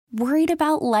Worried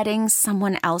about letting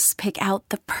someone else pick out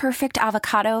the perfect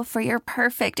avocado for your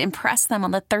perfect impress them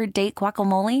on the third date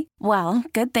guacamole? Well,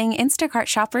 good thing Instacart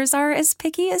shoppers are as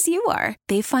picky as you are.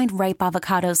 They find ripe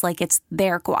avocados like it's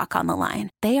their guac on the line.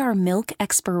 They are milk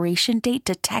expiration date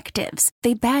detectives.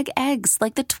 They bag eggs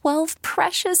like the 12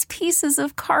 precious pieces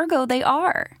of cargo they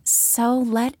are. So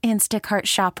let Instacart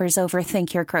shoppers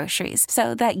overthink your groceries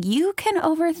so that you can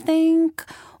overthink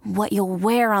what you'll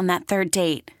wear on that third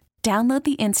date. Download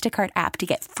the Instacart app to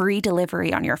get free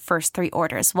delivery on your first 3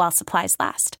 orders while supplies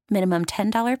last. Minimum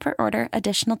 $10 per order.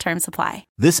 Additional terms apply.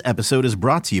 This episode is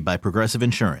brought to you by Progressive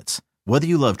Insurance. Whether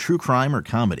you love true crime or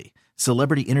comedy,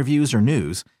 celebrity interviews or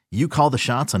news, you call the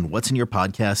shots on what's in your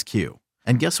podcast queue.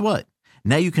 And guess what?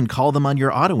 Now you can call them on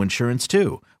your auto insurance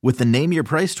too with the Name Your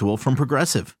Price tool from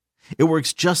Progressive. It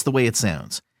works just the way it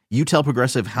sounds. You tell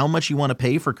Progressive how much you want to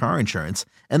pay for car insurance,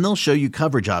 and they'll show you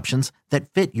coverage options that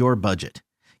fit your budget.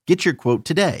 Get your quote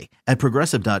today at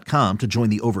Progressive.com to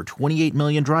join the over 28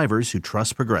 million drivers who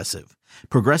trust Progressive.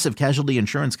 Progressive Casualty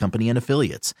Insurance Company and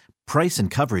Affiliates. Price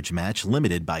and coverage match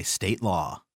limited by state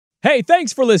law. Hey,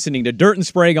 thanks for listening to Dirt and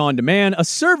Sprague On Demand, a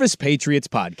Service Patriots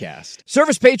podcast.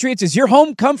 Service Patriots is your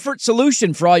home comfort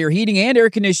solution for all your heating and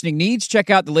air conditioning needs. Check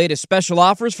out the latest special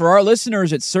offers for our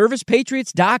listeners at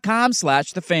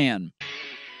servicepatriots.com/thefan.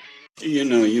 You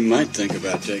know, you might think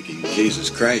about taking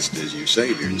Jesus Christ as your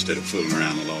Savior instead of fooling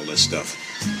around with all this stuff.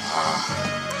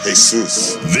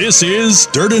 Jesus. This is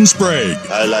Dirt and Sprague.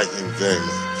 I like him very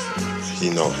much. He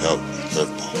know help me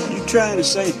curveball. You trying to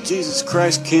say Jesus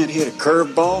Christ can't hit a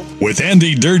curveball? With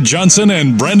Andy Dirt Johnson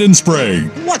and Brendan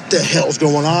Sprague. What the hell's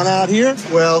going on out here?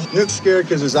 Well, Nick's scared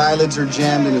because his eyelids are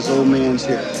jammed in his old man's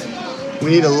hair.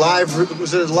 We need a live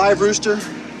rooster?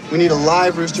 We need a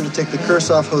live rooster to take the curse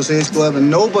off Jose's glove, and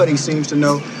nobody seems to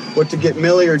know what to get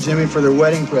Millie or Jimmy for their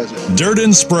wedding present. Dirt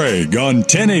and Sprague on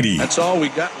 1080. That's all. We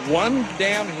got one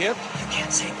damn hit. You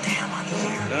can't say damn on the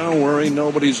air. Don't worry,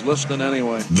 nobody's listening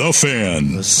anyway. The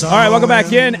Fan. All right, welcome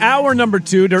back in. Hour number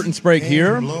 2, Dirt and Sprague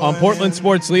here on Portland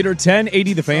Sports Leader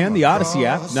 1080 The Fan, the Odyssey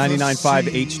app, 99.5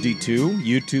 HD2,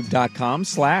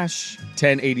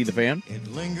 youtube.com/1080 The Fan.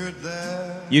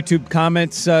 YouTube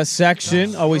comments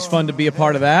section, always fun to be a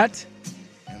part of that.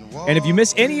 And if you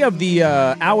miss any of the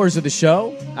hours of the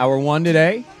show, hour 1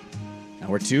 today,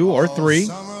 hour 2 or 3,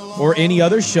 or any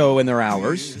other show in their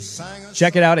hours,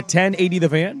 check it out at 1080 The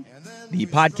Fan, the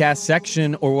podcast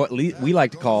section, or what we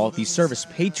like to call the Service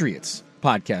Patriots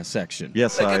podcast section.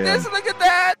 Yes, look at this, look at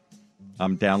that.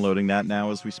 I'm downloading that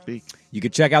now as we speak. You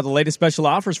can check out the latest special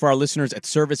offers for our listeners at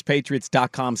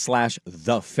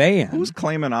servicepatriots.com/thefan. Who's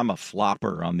claiming I'm a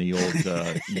flopper on the old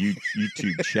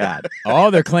YouTube chat?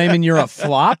 Oh, they're claiming you're a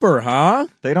flopper, huh?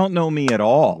 They don't know me at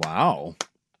all. Wow.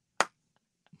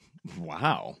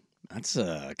 That's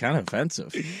kind of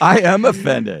offensive. I am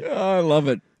offended. Oh, I love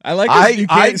it. I like I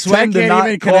tend to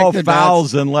not call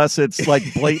fouls unless it's like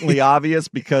blatantly obvious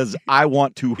because I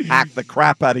want to hack the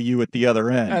crap out of you at the other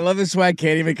end. I love this Swag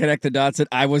can't even connect the dots that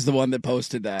I was the one that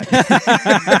posted that.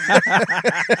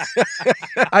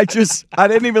 I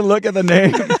didn't even look at the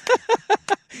name.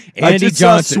 Andy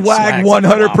Johnson, Swag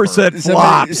 100%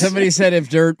 flops. Somebody said if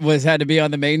Dirt had to be on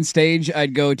the main stage,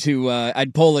 I'd go to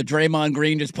I'd pull a Draymond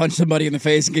Green, just punch somebody in the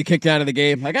face and get kicked out of the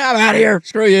game. Like, I'm out of here.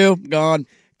 Screw you. Gone.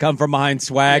 Come from behind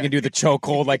Swag and do the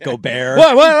chokehold like Gobert.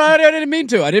 What? I didn't mean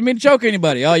to. I didn't mean to choke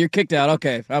anybody. Oh, you're kicked out.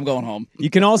 Okay, I'm going home.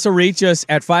 You can also reach us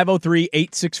at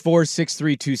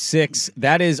 503-864-6326.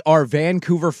 That is our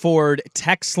Vancouver Ford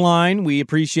text line. We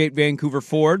appreciate Vancouver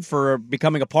Ford for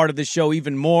becoming a part of the show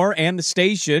even more and the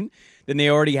station than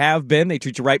they already have been. They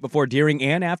treat you right before, during,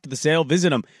 and after the sale. Visit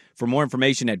them for more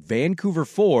information at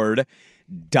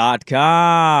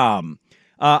vancouverford.com.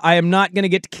 I am not going to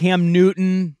get to Cam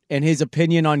Newton and his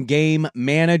opinion on game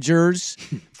managers.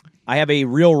 I have a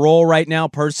real role right now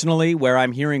personally where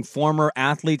I'm hearing former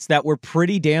athletes that were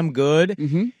pretty damn good.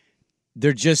 Mm-hmm.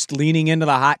 They're just leaning into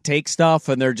the hot take stuff,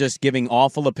 and they're just giving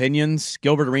awful opinions.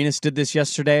 Gilbert Arenas did this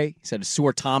yesterday. He said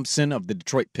Stuart Thompson of the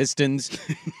Detroit Pistons.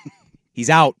 He's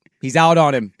out. He's out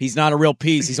on him. He's not a real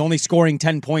piece. He's only scoring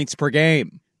 10 points per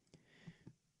game.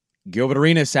 Gilbert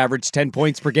Arenas averaged 10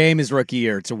 points per game his rookie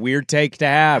year. It's a weird take to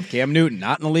have. Cam Newton,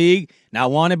 not in the league,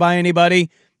 not wanted by anybody.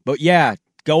 But yeah,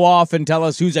 go off and tell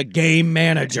us who's a game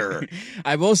manager.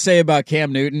 I will say about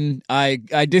Cam Newton, I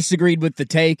disagreed with the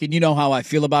take, and you know how I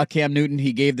feel about Cam Newton.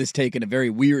 He gave this take in a very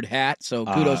weird hat, so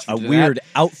kudos for a weird that.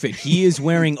 outfit. He is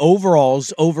wearing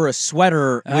overalls over a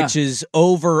sweater, which is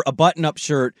over a button-up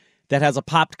shirt that has a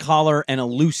popped collar and a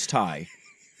loose tie.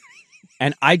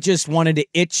 And I just wanted to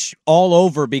itch all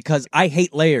over because I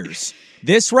hate layers.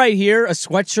 This right here, a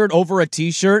sweatshirt over a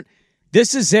T-shirt,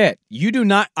 This is it.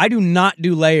 I do not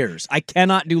do layers. I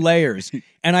cannot do layers.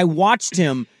 And I watched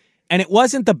him, and it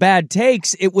wasn't the bad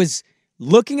takes. It was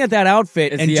looking at that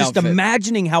outfit and just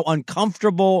imagining how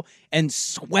uncomfortable and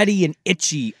sweaty and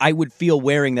itchy I would feel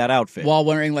wearing that outfit. While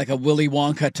wearing like a Willy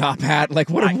Wonka top hat. Like,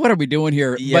 what are we doing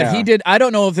here? Yeah. But he did, I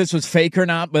don't know if this was fake or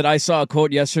not, but I saw a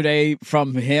quote yesterday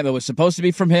from him. It was supposed to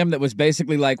be from him that was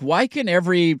basically like, why can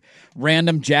every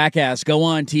random jackass go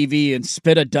on TV and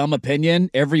spit a dumb opinion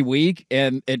every week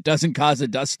and it doesn't cause a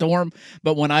dust storm?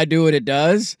 But when I do it, it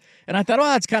does. And I thought,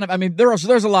 well, that's kind of, I mean, there's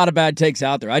a lot of bad takes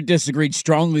out there. I disagreed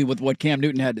strongly with what Cam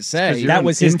Newton had to say. That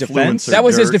was his defense. That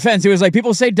was his defense. He was like,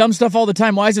 people say dumb stuff all the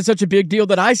time. Why is it such a big deal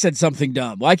that I said something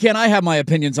dumb? Why can't I have my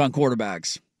opinions on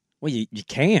quarterbacks? Well, you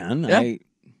can. Yeah.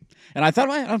 And I thought,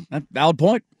 well, valid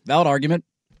point, valid argument.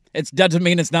 It doesn't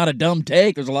mean it's not a dumb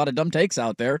take. There's a lot of dumb takes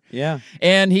out there. Yeah.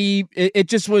 And it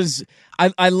just was,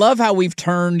 I love how we've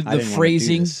turned the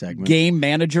phrasing game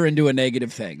manager into a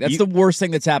negative thing. That's the worst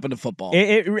thing that's happened to football.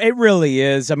 It really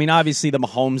is. I mean, obviously the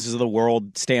Mahomeses of the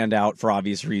world stand out for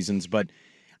obvious reasons, but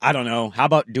I don't know. How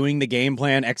about doing the game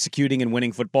plan, executing and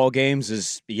winning football games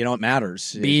is, it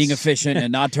matters. Being efficient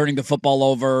and not turning the football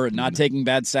over and not taking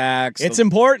bad sacks. It's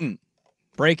important.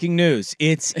 Breaking news.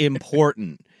 It's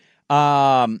important.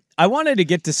 I wanted to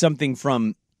get to something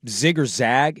from Zig or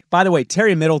Zag. By the way,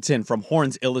 Terry Middleton from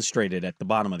Horns Illustrated at the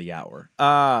bottom of the hour.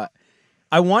 I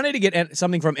wanted to get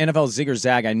something from NFL Zig or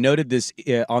Zag. I noted this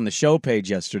on the show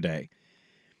page yesterday.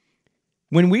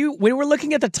 When we were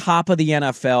looking at the top of the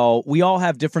NFL, we all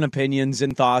have different opinions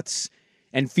and thoughts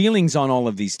and feelings on all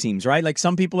of these teams, right? Like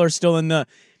some people are still in the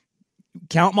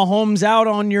count Mahomes out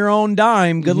on your own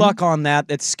dime. Good luck on that.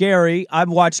 That's scary. I've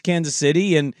watched Kansas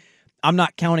City, and I'm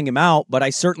not counting him out, but I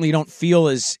certainly don't feel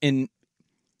as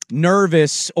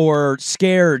nervous or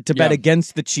scared to bet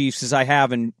against the Chiefs as I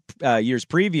have in years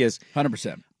previous.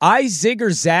 100%. I zig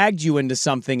or zagged you into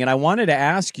something, and I wanted to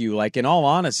ask you, like, in all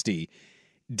honesty,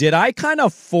 did I kind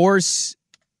of force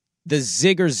the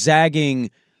zig or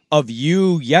zagging of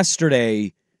you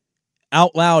yesterday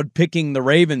out loud picking the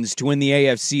Ravens to win the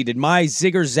AFC? Did my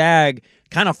zig or zag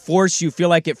kind of feel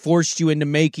like it forced you into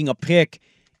making a pick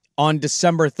on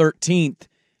December 13th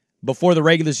before the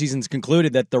regular season's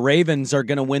concluded that the Ravens are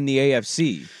going to win the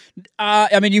AFC?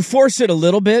 I mean, you force it a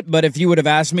little bit, but if you would have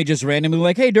asked me just randomly,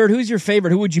 like, hey, Dirt, who's your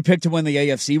favorite? Who would you pick to win the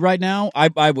AFC right now?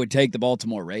 I would take the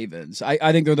Baltimore Ravens.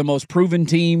 I think they're the most proven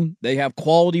team. They have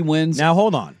quality wins. Now,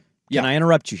 hold on. Can I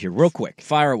interrupt you here real quick?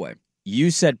 Fire away. You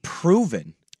said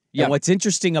proven. Yeah. And what's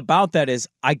interesting about that is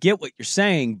I get what you're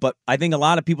saying, but I think a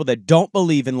lot of people that don't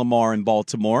believe in Lamar in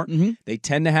Baltimore, they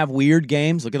tend to have weird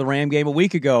games. Look at the Ram game a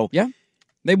week ago. Yeah.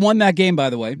 They won that game, by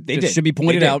the way. It should be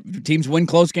pointed out. Teams win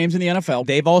close games in the NFL.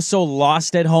 They've also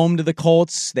lost at home to the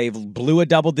Colts. They've blew a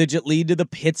double-digit lead to the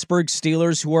Pittsburgh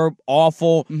Steelers, who are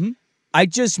awful. I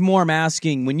just more am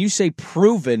asking, when you say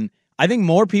proven, I think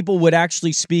more people would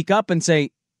actually speak up and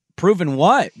say, proven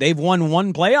what? They've won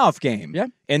one playoff game. Yeah.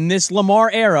 In this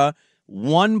Lamar era,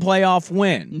 one playoff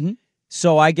win.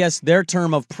 So I guess their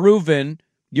term of proven,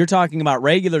 you're talking about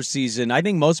regular season. I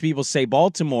think most people say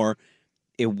Baltimore.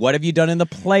 What have you done in the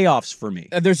playoffs for me?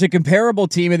 There's a comparable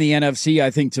team in the NFC,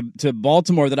 I think, to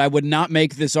Baltimore that I would not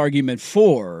make this argument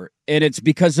for, and it's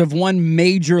because of one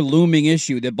major looming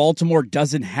issue that Baltimore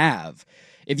doesn't have.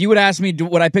 If you would ask me,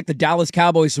 would I pick the Dallas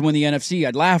Cowboys to win the NFC,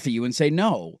 I'd laugh at you and say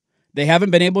no. They haven't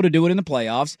been able to do it in the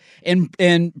playoffs,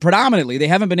 and predominantly they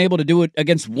haven't been able to do it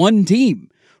against one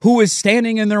team who is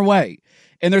standing in their way.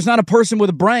 And there's not a person with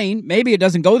a brain, maybe it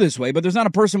doesn't go this way, but there's not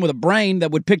a person with a brain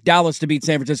that would pick Dallas to beat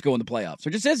San Francisco in the playoffs.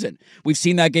 There just isn't. We've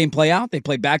seen that game play out. They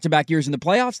played back-to-back years in the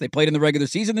playoffs. They played in the regular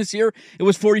season this year. It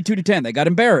was 42-10. They got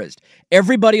embarrassed.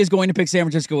 Everybody is going to pick San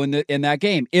Francisco in that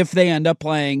game if they end up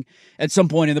playing at some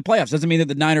point in the playoffs. Doesn't mean that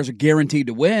the Niners are guaranteed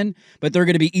to win, but they're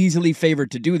going to be easily favored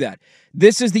to do that.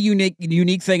 This is the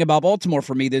unique thing about Baltimore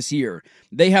for me this year.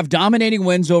 They have dominating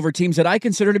wins over teams that I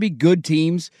consider to be good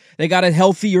teams. They got a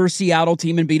healthier Seattle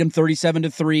team and beat them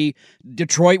 37-3.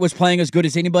 Detroit was playing as good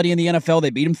as anybody in the NFL. They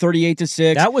beat them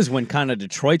 38-6. That was when kind of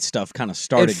Detroit stuff kind of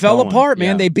started. It fell apart,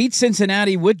 man. Yeah. They beat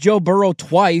Cincinnati with Joe Burrow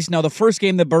twice. Now, the first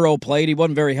game that Burrow played, he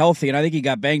wasn't very healthy, and I think he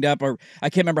got banged up, or I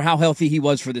can't remember how healthy he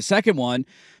was for the second one,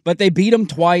 but they beat him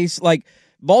twice. Like,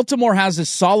 Baltimore has a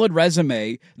solid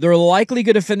resume. They're likely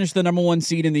going to finish the number 1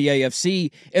 seed in the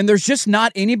AFC, and there's just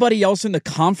not anybody else in the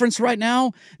conference right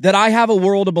now that I have a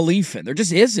world of belief in. There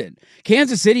just isn't.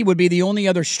 Kansas City would be the only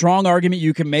other strong argument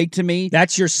you can make to me.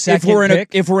 That's your second pick?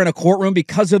 If we're in a courtroom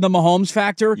because of the Mahomes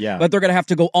factor, but they're going to have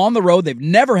to go on the road. They've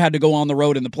never had to go on the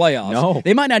road in the playoffs. No.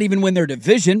 They might not even win their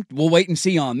division. We'll wait and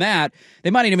see on that. They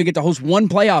might not even get to host one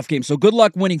playoff game. So good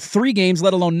luck winning 3 games,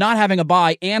 let alone not having a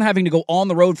bye and having to go on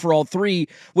the road for all 3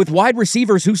 with wide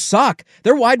receivers who suck.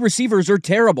 Their wide receivers are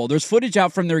terrible. There's footage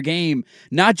out from their game,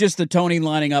 not just the Tony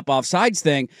lining up offsides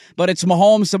thing, but it's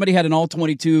Mahomes. Somebody had an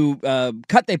all-22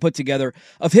 cut they put together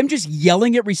of him just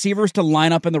yelling at receivers to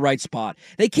line up in the right spot.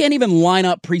 They can't even line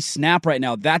up pre-snap right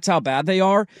now. That's how bad they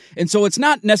are. And so it's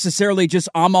not necessarily just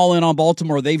I'm all in on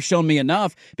Baltimore. They've shown me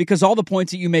enough, because all the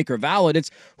points that you make are valid.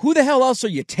 It's who the hell else are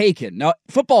you taking? Now,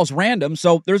 football's random,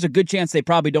 so there's a good chance they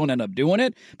probably don't end up doing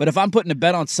it. But if I'm putting a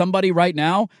bet on somebody right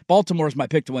now, Baltimore's my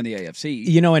pick to win the AFC.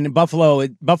 You know, and Buffalo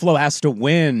has to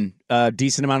win a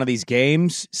decent amount of these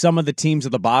games. Some of the teams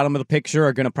at the bottom of the picture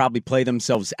are going to probably play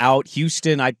themselves out.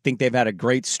 Houston, I think they've had a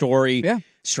great story. Yeah.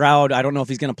 Stroud, I don't know if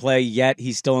he's going to play yet.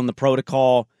 He's still in the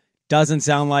protocol. Doesn't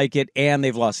sound like it. And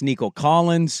they've lost Nico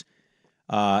Collins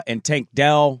and Tank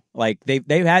Dell. Like they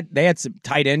had some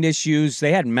tight end issues.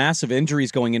 They had massive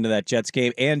injuries going into that Jets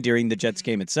game and during the Jets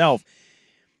game itself.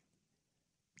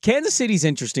 Kansas City's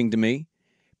interesting to me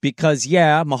because,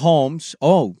 Mahomes,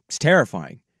 it's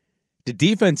terrifying. The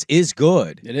defense is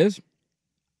good. It is.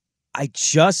 I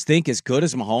just think as good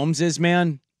as Mahomes is,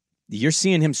 man, you're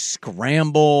seeing him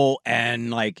scramble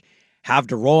and have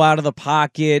to roll out of the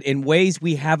pocket in ways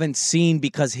we haven't seen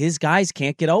because his guys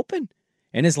can't get open.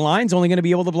 And his line's only going to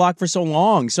be able to block for so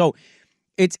long. So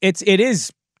it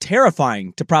is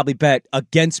terrifying to probably bet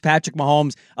against Patrick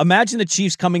Mahomes. Imagine the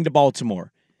Chiefs coming to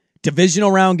Baltimore.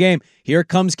 Divisional round game. Here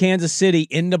comes Kansas City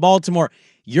into Baltimore.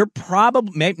 You're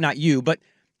probably, maybe not you, but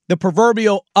the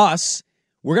proverbial us,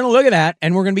 we're going to look at that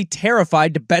and we're going to be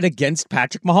terrified to bet against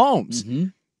Patrick Mahomes. Mm-hmm.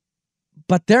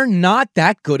 But they're not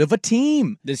that good of a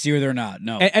team. This year they're not,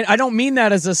 no. And I don't mean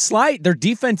that as a slight. Their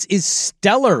defense is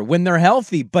stellar when they're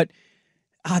healthy, but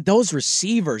those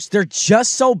receivers, they're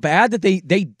just so bad that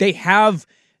they have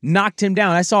knocked him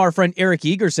down. I saw our friend Eric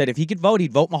Eager said if he could vote,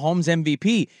 he'd vote Mahomes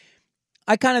MVP.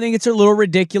 I kind of think it's a little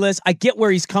ridiculous. I get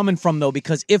where he's coming from, though,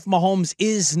 because if Mahomes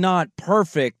is not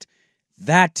perfect,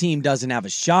 that team doesn't have a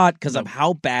shot because of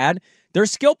how bad their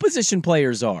skill position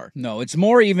players are. No, it's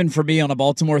more even for me on a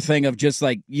Baltimore thing of just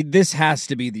this has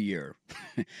to be the year.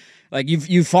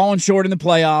 You've fallen short in the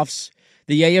playoffs.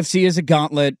 The AFC is a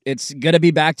gauntlet. It's going to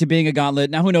be back to being a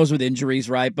gauntlet. Now, who knows with injuries,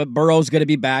 right? But Burrow's going to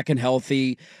be back and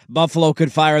healthy. Buffalo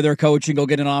could fire their coach and go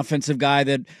get an offensive guy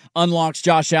that unlocks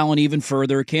Josh Allen even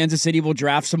further. Kansas City will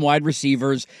draft some wide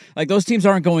receivers. Those teams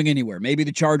aren't going anywhere. Maybe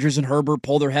the Chargers and Herbert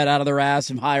pull their head out of their ass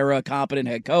and hire a competent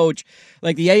head coach.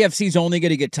 The AFC's only going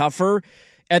to get tougher.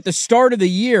 At the start of the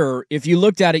year, if you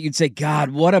looked at it, you'd say,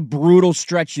 God, what a brutal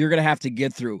stretch you're going to have to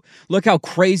get through. Look how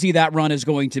crazy that run is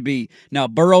going to be. Now,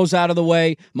 Burrow's out of the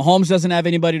way. Mahomes doesn't have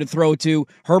anybody to throw to.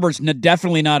 Herbert's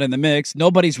definitely not in the mix.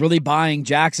 Nobody's really buying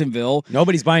Jacksonville.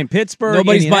 Nobody's buying Pittsburgh.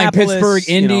 Nobody's buying Pittsburgh,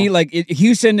 Indy.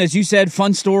 Houston, as you said,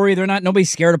 fun story.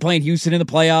 Nobody's scared of playing Houston in the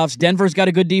playoffs. Denver's got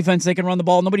a good defense. They can run the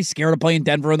ball. Nobody's scared of playing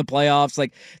Denver in the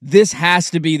playoffs. This has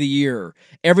to be the year.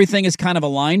 Everything is kind of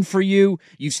aligned for you.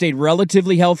 You've stayed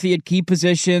relatively healthy at key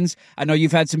positions. I know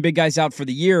you've had some big guys out for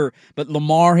the year, but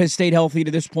Lamar has stayed healthy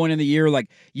to this point in the year.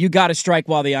 You got to strike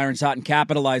while the iron's hot and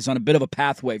capitalize on a bit of a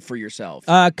pathway for yourself.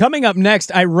 Coming up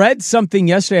next, I read something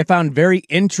yesterday I found very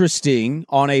interesting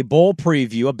on a bowl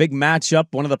preview, a big matchup,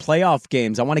 one of the playoff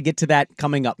games. I want to get to that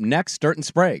coming up next. Dirt and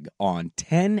Sprague on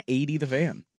 1080 The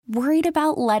Fan. Worried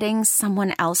about letting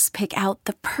someone else pick out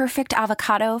the perfect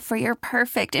avocado for your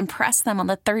perfect impress them on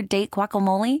the third date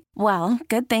guacamole? Well,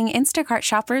 good thing Instacart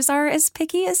shoppers are as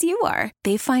picky as you are.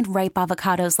 They find ripe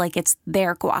avocados like it's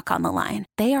their guac on the line.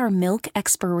 They are milk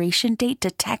expiration date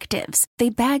detectives. They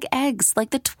bag eggs like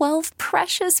the 12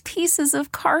 precious pieces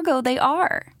of cargo they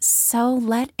are. So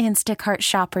let Instacart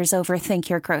shoppers overthink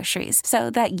your groceries so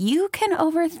that you can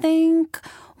overthink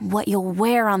what you'll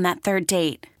wear on that third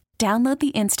date. Download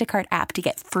the Instacart app to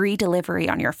get free delivery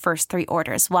on your first 3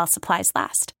 orders while supplies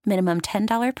last. Minimum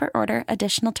 $10 per order.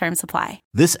 Additional terms apply.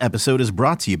 This episode is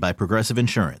brought to you by Progressive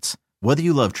Insurance. Whether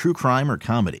you love true crime or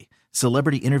comedy,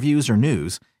 celebrity interviews or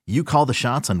news, you call the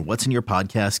shots on what's in your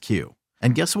podcast queue.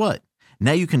 And guess what?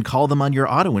 Now you can call them on your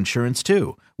auto insurance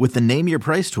too with the Name Your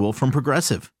Price tool from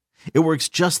Progressive. It works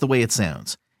just the way it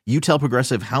sounds. You tell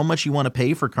Progressive how much you want to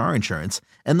pay for car insurance,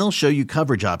 and they'll show you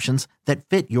coverage options that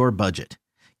fit your budget.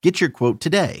 Get your quote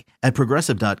today at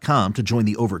Progressive.com to join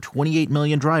the over 28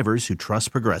 million drivers who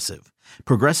trust Progressive.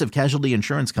 Progressive Casualty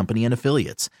Insurance Company and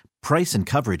Affiliates. Price and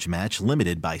coverage match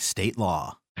limited by state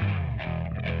law.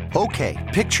 Okay,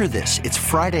 picture this. It's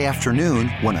Friday afternoon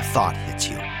when a thought hits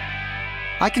you.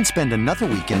 I can spend another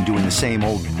weekend doing the same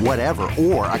old whatever,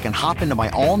 or I can hop into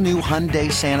my all-new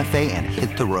Hyundai Santa Fe and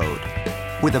hit the road.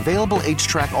 With available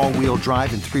H-Track all-wheel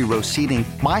drive and 3-row seating,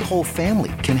 my whole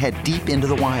family can head deep into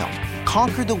the wild.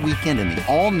 Conquer the weekend in the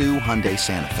all-new Hyundai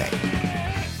Santa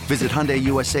Fe. Visit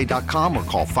HyundaiUSA.com or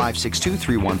call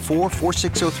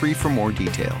 562-314-4603 for more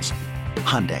details.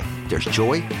 Hyundai, there's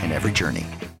joy in every journey.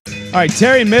 All right,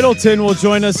 Terry Middleton will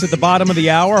join us at the bottom of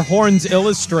the hour. Horns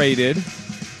Illustrated.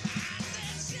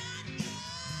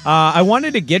 I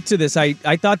wanted to get to this. I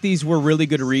thought these were really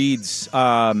good reads.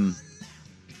 I'm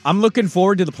looking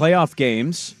forward to the playoff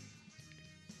games.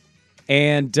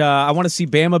 And I want to see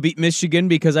Bama beat Michigan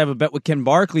because I have a bet with Ken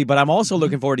Barkley, but I'm also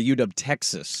looking forward to UW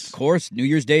Texas. Of course, New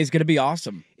Year's Day is going to be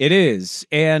awesome. It is.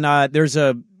 And there's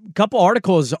a couple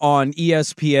articles on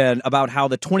ESPN about how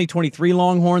the 2023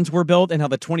 Longhorns were built and how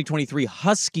the 2023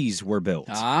 Huskies were built.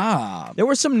 There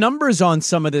were some numbers on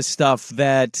some of this stuff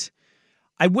that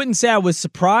I wouldn't say I was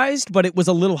surprised, but it was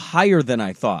a little higher than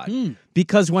I thought.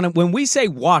 Because when we say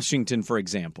Washington, for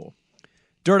example,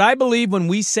 Dirt, I believe when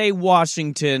we say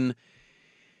Washington,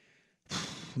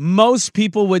 most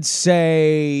people would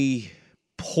say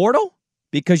portal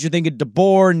because you're thinking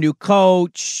DeBoer, new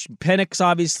coach, Penix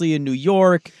obviously in New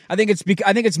York. I think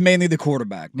it's mainly the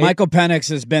quarterback. Michael Penix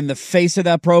has been the face of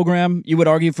that program, you would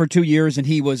argue, for 2 years, and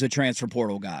he was a transfer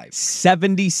portal guy.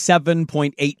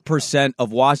 77.8%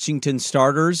 of Washington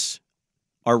starters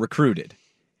are recruited.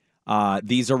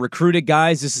 These are recruited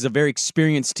guys. This is a very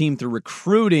experienced team through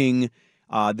recruiting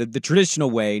the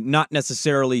traditional way, not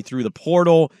necessarily through the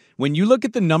portal. When you look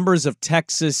at the numbers of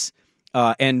Texas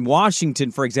and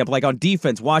Washington, for example, like on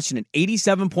defense, Washington,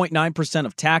 87.9%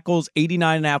 of tackles,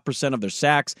 89.5% of their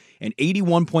sacks, and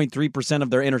 81.3% of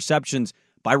their interceptions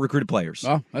by recruited players.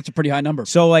 Oh, that's a pretty high number.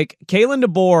 So, like, Kalen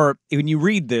DeBoer, when you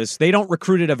read this, they don't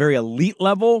recruit at a very elite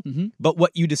level, but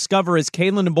what you discover is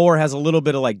Kalen DeBoer has a little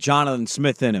bit of, like, Jonathan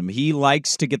Smith in him. He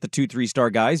likes to get the 2,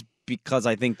 3-star guys because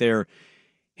I think they're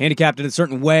handicapped in a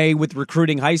certain way with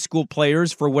recruiting high school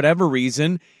players for whatever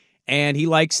reason, and he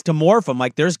likes to morph them.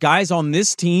 Like, there's guys on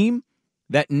this team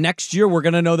that next year we're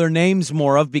going to know their names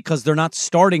more of because they're not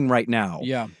starting right now.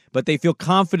 Yeah. But they feel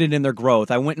confident in their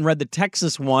growth. I went and read the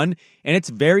Texas one, and it's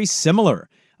very similar.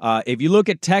 If you look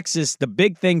at Texas, the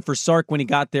big thing for Sark when he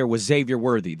got there was Xavier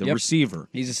Worthy, the receiver.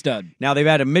 He's a stud. Now they've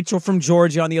had a Mitchell from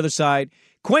Georgia on the other side.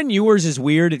 Quinn Ewers is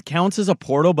weird. It counts as a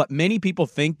portal, but many people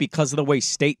think because of the way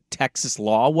state Texas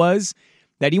law was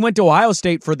that he went to Ohio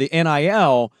State for the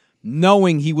NIL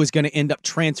knowing he was going to end up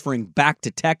transferring back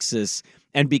to Texas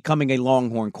and becoming a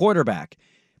Longhorn quarterback.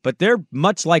 But they're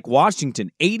much like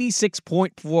Washington.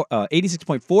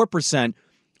 86.4%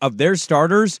 of their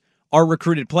starters are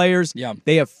recruited players. Yeah.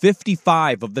 They have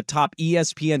 55 of the top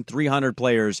ESPN 300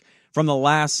 players from the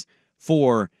last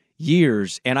 4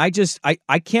 years. And I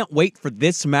can't wait for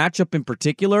this matchup in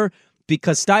particular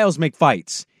because styles make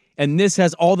fights. And this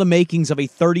has all the makings of a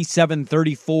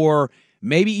 37-34,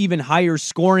 maybe even higher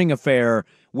scoring affair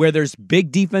where there's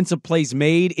big defensive plays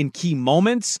made in key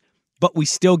moments, but we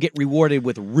still get rewarded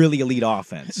with really elite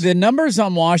offense. The numbers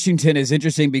on Washington is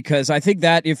interesting because I think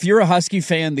that if you're a Husky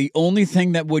fan, the only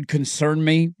thing that would concern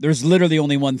me, there's literally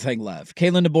only one thing left.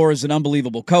 Kalen DeBoer is an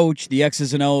unbelievable coach. The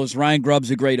X's and O's. Ryan Grubb's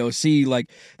a great OC.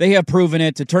 Like, they have proven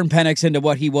it to turn Penix into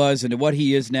what he was and to what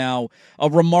he is now. A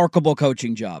remarkable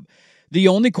coaching job. The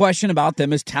only question about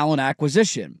them is talent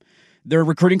acquisition. Their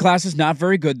recruiting class is not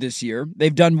very good this year.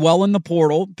 They've done well in the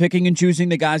portal, picking and choosing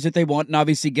the guys that they want, and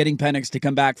obviously getting Penix to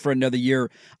come back for another year,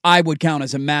 I would count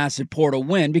as a massive portal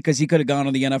win because he could have gone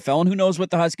to the NFL, and who knows what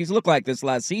the Huskies look like this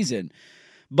last season.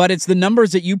 But it's the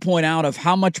numbers that you point out of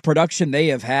how much production they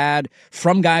have had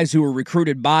from guys who were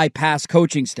recruited by past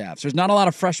coaching staffs. There's not a lot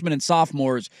of freshmen and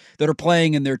sophomores that are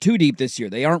playing in their two deep this year.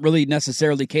 They aren't really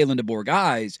necessarily Kalen DeBoer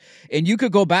guys. And you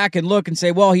could go back and look and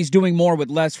say, well, he's doing more with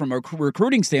less from a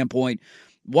recruiting standpoint.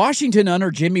 Washington under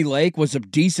Jimmy Lake was a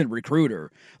decent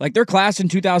recruiter. Like, their class in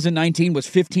 2019 was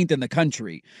 15th in the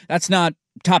country. That's not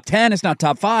top 10, it's not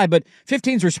top 5, but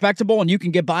 15 is respectable, and you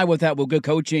can get by with that with good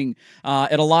coaching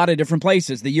at a lot of different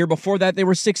places. The year before that, they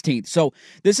were 16th. So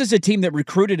this is a team that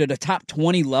recruited at a top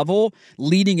 20 level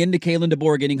leading into Kalen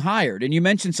DeBoer getting hired. And you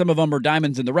mentioned some of them are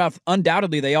diamonds in the rough.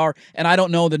 Undoubtedly they are, and I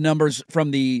don't know the numbers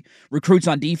from the recruits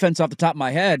on defense off the top of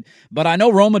my head, but I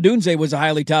know Rome Odunze was a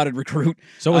highly touted recruit.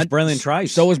 So was Braylon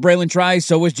Trice. So was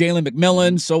Jalen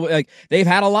McMillan. So they've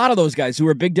had a lot of those guys who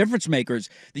are big difference makers.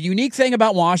 The unique thing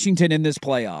about Washington in this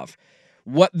playoff,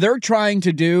 what they're trying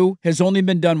to do has only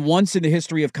been done once in the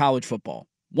history of college football.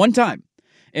 One time.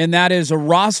 And that is a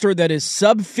roster that is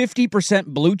sub 50%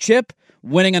 blue chip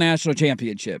winning a national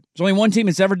championship. There's only one team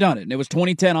that's ever done it, and it was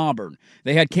 2010 Auburn.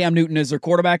 They had Cam Newton as their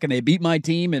quarterback, and they beat my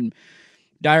team, and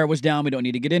Dyer was down. We don't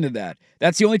need to get into that.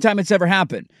 That's the only time it's ever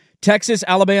happened. Texas,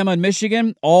 Alabama, and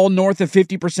Michigan, all north of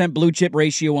 50% blue chip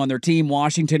ratio on their team.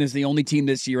 Washington is the only team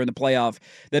this year in the playoff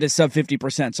that is sub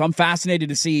 50%. So I'm fascinated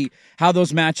to see how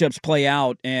those matchups play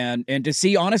out and to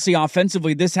see, honestly,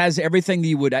 offensively, this has everything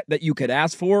that you could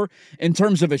ask for in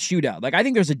terms of a shootout. Like, I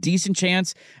think there's a decent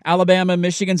chance Alabama,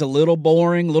 Michigan's a little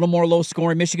boring, a little more low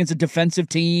scoring. Michigan's a defensive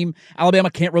team. Alabama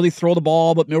can't really throw the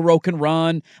ball, but Milroe can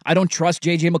run. I don't trust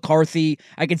J.J. McCarthy.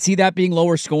 I can see that being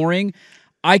lower scoring.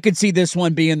 I could see this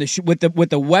one being with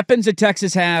the weapons that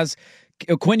Texas has.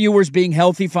 Quinn Ewers being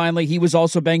healthy finally. He was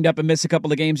also banged up and missed a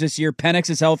couple of games this year. Penix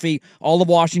is healthy. All of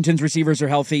Washington's receivers are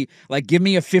healthy. Like, give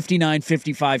me a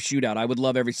 59-55 shootout. I would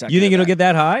love every second. You think it'll get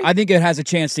that high? I think it has a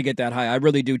chance to get that high. I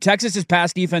really do. Texas's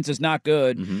pass defense is not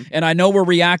good, and I know we're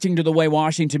reacting to the way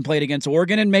Washington played against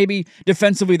Oregon, and maybe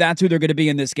defensively that's who they're going to be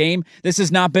in this game. This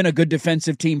has not been a good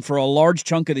defensive team for a large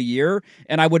chunk of the year,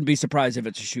 and I wouldn't be surprised if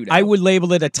it's a shootout. I would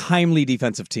label it a timely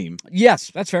defensive team.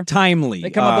 Yes, that's fair. Timely. They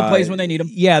come up with plays when they need them.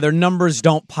 Yeah, their numbers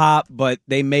don't pop, but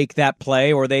they make that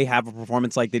play, or they have a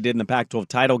performance like they did in the Pac-12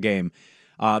 title game.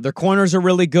 Their corners are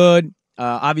really good.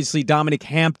 Obviously, Dominic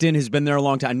Hampton has been there a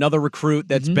long time. Another recruit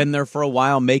that's been there for a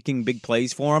while, making big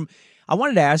plays for him. I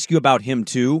wanted to ask you about him,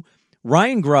 too.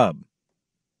 Ryan Grubb.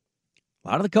 A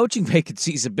lot of the coaching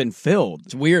vacancies have been filled.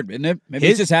 It's weird, isn't it? Maybe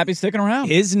he's just happy sticking around.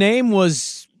 His name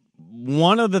was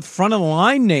one of the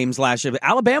front-of-the-line names last year.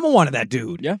 Alabama wanted that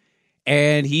dude. Yeah.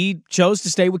 And he chose to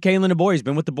stay with Kalen DeBoer. He's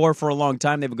been with DeBoer for a long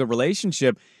time. They have a good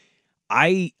relationship.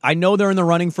 I know they're in the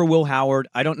running for Will Howard.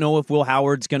 I don't know if Will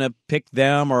Howard's going to pick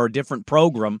them or a different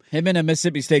program. Him and a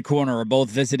Mississippi State corner are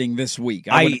both visiting this week.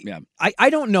 I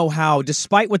don't know how,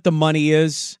 despite what the money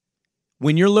is,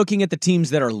 when you're looking at the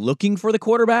teams that are looking for the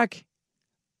quarterback,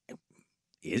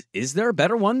 is there a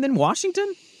better one than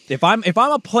Washington? If I'm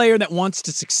a player that wants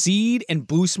to succeed and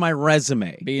boost my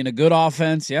resume, being a good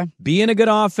offense, yeah, being a good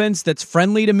offense that's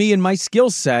friendly to me and my skill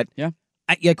set, yeah.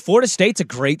 Like Florida State's a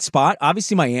great spot.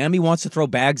 Obviously, Miami wants to throw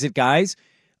bags at guys.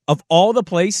 Of all the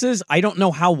places, I don't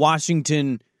know how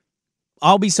Washington.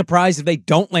 I'll be surprised if they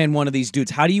don't land one of these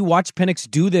dudes. How do you watch Penix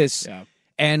do this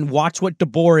and watch what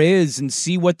DeBoer is and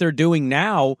see what they're doing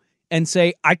now and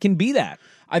say I can be that?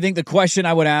 I think the question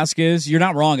I would ask is, you're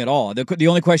not wrong at all. The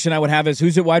only question I would have is,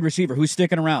 who's at wide receiver? Who's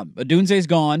sticking around? Odunze's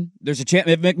gone. There's a chance.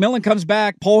 If McMillan comes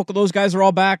back, Polk, those guys are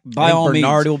all back, by all means.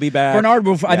 Bernard will be back. Bernard,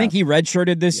 I think he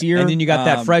redshirted this year. And then you got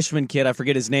that freshman kid. I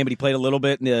forget his name, but he played a little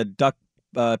bit in the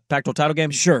Pac-12 title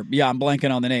game. Sure. Yeah, I'm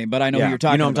blanking on the name, but I know who you're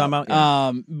talking about. You know what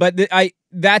I'm talking about? But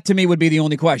that to me would be the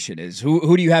only question is,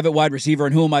 who do you have at wide receiver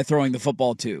and who am I throwing the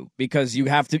football to? Because you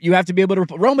have to be able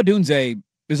to. Rome Odunze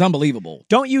is unbelievable.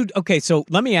 Don't you? Okay, so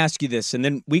let me ask you this, and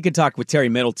then we could talk with Terry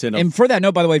Middleton. And for that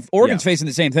note, by the way, Oregon's facing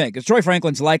the same thing, because Troy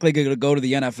Franklin's likely going to go to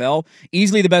the NFL.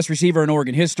 Easily the best receiver in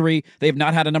Oregon history. They have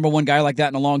not had a number one guy like that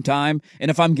in a long time.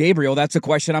 And if I'm Gabriel, that's the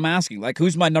question I'm asking. Like,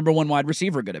 who's my number one wide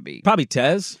receiver going to be? Probably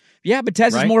Tez. Yeah, but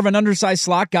Tez is more of an undersized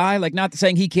slot guy. Like, not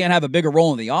saying he can't have a bigger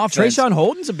role in the offense. Trayshawn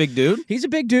Holden's a big dude. He's a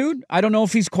big dude. I don't know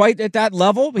if he's quite at that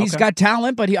level. He's got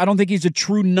talent, but I don't think he's a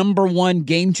true number one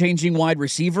game-changing wide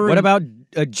receiver. What about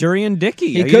Jurian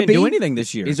Dickey? He didn't do anything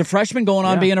this year. He's a freshman going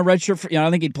on being a redshirt. I don't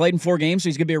think he'd played in 4 games, so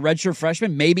he's going to be a redshirt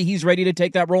freshman. Maybe he's ready to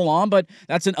take that role on, but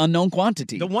that's an unknown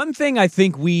quantity. The one thing I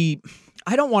think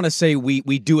I don't want to say we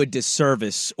do a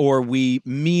disservice or we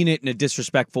mean it in a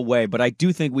disrespectful way, but I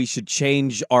do think we should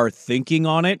change our thinking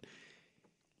on it.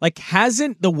 Like,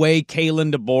 hasn't the way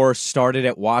Kalen DeBoer started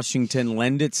at Washington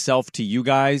lend itself to you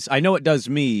guys? I know it does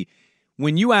me.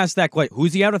 When you ask that question,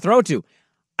 who's he out to throw to?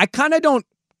 I kind of don't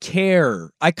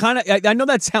care. I know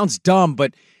that sounds dumb,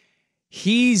 but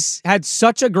he's had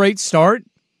such a great start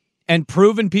and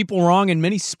proven people wrong in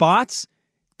many spots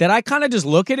that I kind of just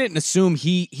look at it and assume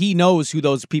he knows who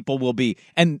those people will be.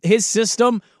 And his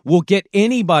system will get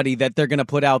anybody that they're going to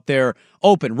put out there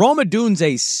open. Rome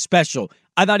Odunze's special.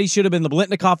 I thought he should have been the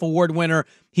Blitnikoff Award winner.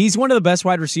 He's one of the best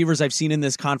wide receivers I've seen in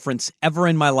this conference ever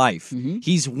in my life.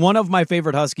 He's one of my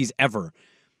favorite Huskies ever.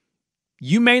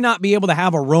 You may not be able to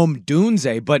have a Rome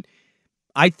Dunze, but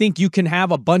I think you can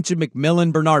have a bunch of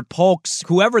McMillan, Bernard Polks,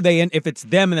 whoever if it's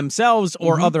them themselves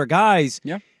or other guys.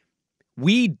 Yeah.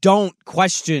 We don't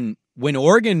question when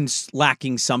Oregon's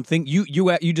lacking something. You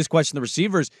just question the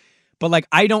receivers. But, like,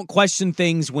 I don't question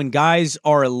things when guys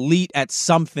are elite at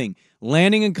something.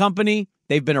 Lanning and company,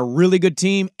 they've been a really good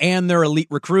team, and they're elite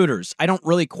recruiters. I don't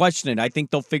really question it. I think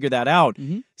they'll figure that out.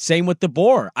 Same with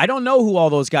DeBoer. I don't know who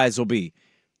all those guys will be.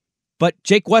 But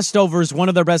Jake Westover is one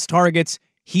of their best targets.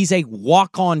 He's a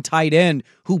walk-on tight end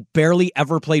who barely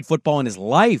ever played football in his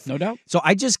life. No doubt. So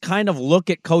I just kind of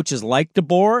look at coaches like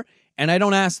DeBoer, and I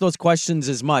don't ask those questions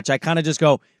as much. I kind of just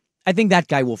go, I think that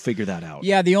guy will figure that out.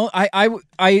 Yeah,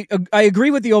 I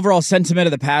agree with the overall sentiment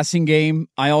of the passing game.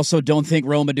 I also don't think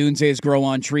Rome Odunze's grow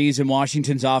on trees, and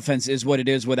Washington's offense is what it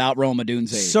is without Rome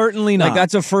Odunze. Certainly not. Like,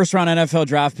 that's a first-round NFL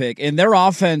draft pick. And their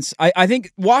offense, I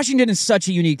think Washington is such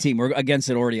a unique team. We're against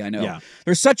it already, I know. Yeah.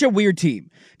 They're such a weird team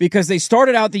because they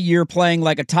started out the year playing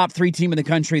like a top 3 team in the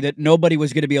country that nobody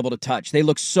was going to be able to touch. They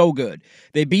look so good.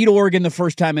 They beat Oregon the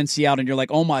first time in Seattle, and you're like,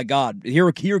 oh, my God,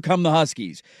 here come the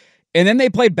Huskies. And then they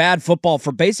played bad football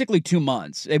for basically 2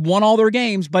 months. They won all their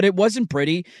games, but it wasn't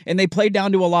pretty, and they played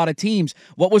down to a lot of teams.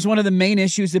 What was one of the main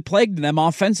issues that plagued them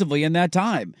offensively in that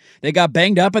time? They got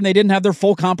banged up, and they didn't have their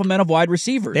full complement of wide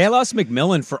receivers. They lost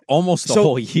McMillan for almost the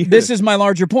whole year. This is my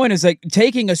larger point, is like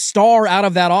taking a star out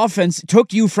of that offense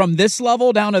took you from this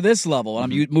level down to this level.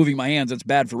 And I'm moving my hands. It's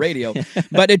bad for radio.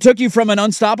 But it took you from an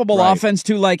unstoppable offense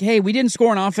to like, hey, we didn't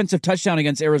score an offensive touchdown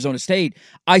against Arizona State.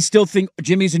 I still think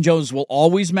Jimmy's and Joe's will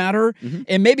always matter.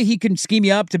 And maybe he can scheme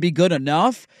you up to be good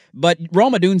enough, but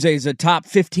Rome Odunze is a top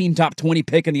 15, top 20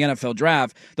 pick in the NFL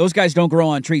draft. Those guys don't grow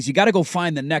on trees. You got to go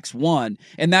find the next one,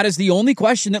 and that is the only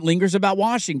question that lingers about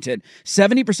Washington.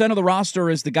 70% of the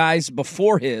roster is the guys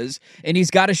before his, and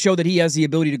he's got to show that he has the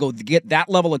ability to go get that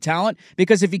level of talent,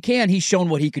 because if he can, he's shown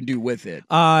what he can do with it.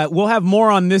 We'll have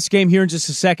more on this game here in just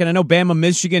a second. I know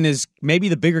Bama-Michigan is maybe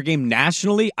the bigger game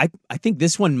nationally. I think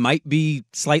this one might be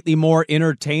slightly more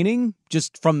entertaining,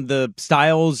 just from the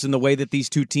styles and the way that these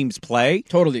two teams play.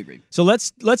 Totally agree. So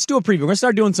let's do a preview. We're going to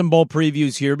start doing some bowl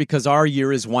previews here because our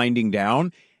year is winding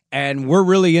down, and we're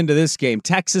really into this game.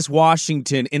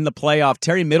 Texas-Washington in the playoff.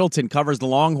 Terry Middleton covers the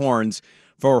Longhorns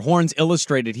for Horns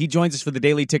Illustrated. He joins us for the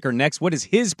Daily Ticker next. What is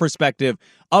his perspective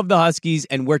of the Huskies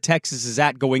and where Texas is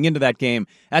at going into that game?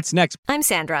 That's next. I'm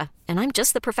Sandra, and I'm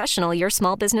just the professional your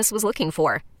small business was looking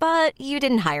for. But you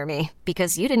didn't hire me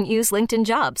because you didn't use LinkedIn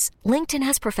Jobs. LinkedIn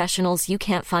has professionals you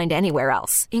can't find anywhere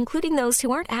else, including those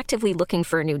who aren't actively looking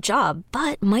for a new job,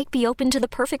 but might be open to the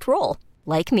perfect role,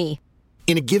 like me.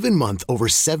 In a given month, over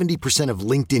 70% of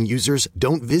LinkedIn users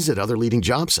don't visit other leading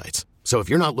job sites. So if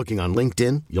you're not looking on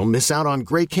LinkedIn, you'll miss out on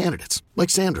great candidates like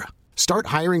Sandra. Start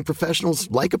hiring professionals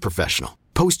like a professional.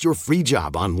 Post your free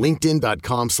job on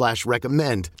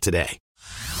linkedin.com/recommend today.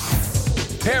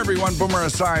 Hey everyone, Boomer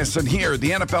Esiason here.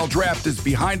 The NFL Draft is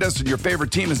behind us and your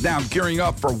favorite team is now gearing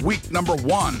up for week number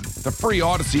 1. The free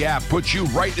Odyssey app puts you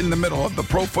right in the middle of the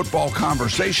pro football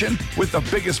conversation with the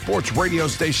biggest sports radio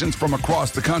stations from across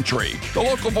the country. The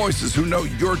local voices who know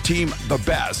your team the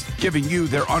best, giving you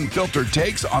their unfiltered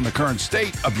takes on the current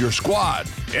state of your squad.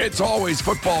 It's always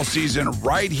football season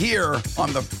right here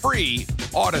on the free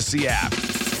Odyssey app.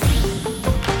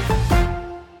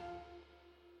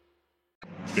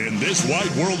 In this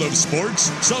wide world of sports,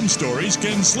 some stories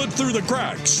can slip through the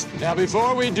cracks. Now,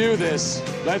 before we do this,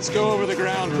 let's go over the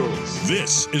ground rules.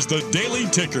 This is the Daily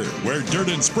Ticker, where Dirt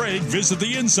and Sprague visit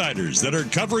the insiders that are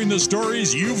covering the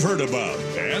stories you've heard about,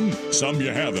 and some you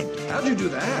haven't. How'd you do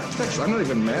that? Actually, I'm not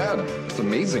even mad. It's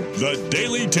amazing. The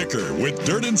Daily Ticker with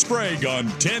Dirt and Sprague on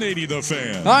 1080 The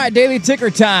Fan. All right, Daily Ticker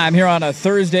time here on a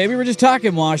Thursday. We were just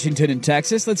talking Washington and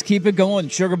Texas. Let's keep it going.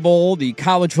 Sugar Bowl, the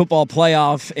college football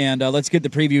playoff, and let's get the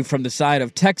preview from the side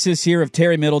of Texas here of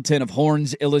Terry Middleton of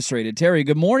Horns Illustrated. Terry,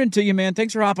 good morning to you, man.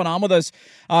 Thanks for hopping on with us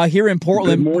here in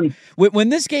Portland. Good morning. When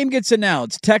this game gets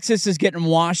announced, Texas is getting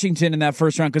Washington in that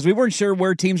first round because we weren't sure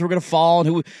where teams were going to fall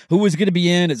and who was going to be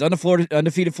in. Is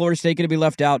undefeated Florida State going to be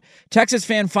left out? Texas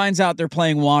fan finds out they're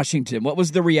playing Washington. What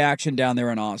was the reaction down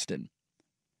there in Austin?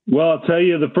 Well, I'll tell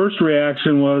you, the first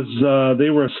reaction was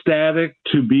they were ecstatic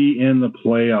to be in the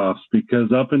playoffs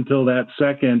because up until that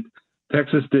second,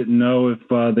 Texas didn't know if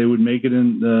they would make it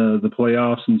in the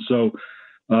playoffs, and so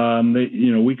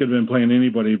we could have been playing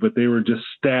anybody, but they were just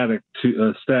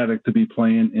ecstatic to be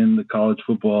playing in the college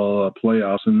football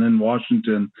playoffs. And then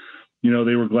Washington,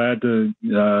 they were glad to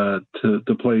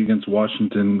play against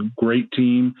Washington. Great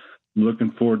team.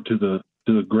 Looking forward to the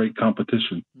the great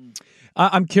competition.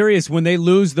 I'm curious, when they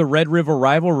lose the Red River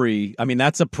rivalry, I mean,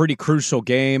 that's a pretty crucial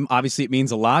game. Obviously, it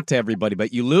means a lot to everybody,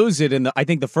 but you lose it, and I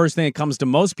think the first thing that comes to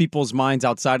most people's minds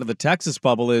outside of the Texas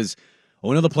bubble is,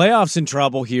 oh, no, the playoffs in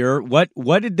trouble here. What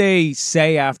did they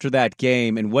say after that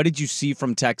game, and what did you see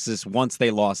from Texas once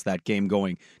they lost that game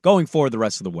going forward the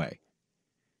rest of the way?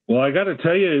 Well, I got to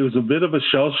tell you, it was a bit of a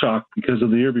shell shock because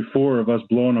of the year before of us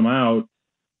blowing them out.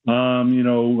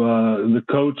 The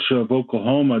coach of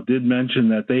Oklahoma did mention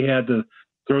that they had to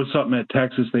throw something at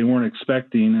Texas they weren't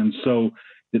expecting, and so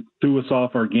it threw us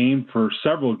off our game for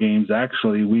several games.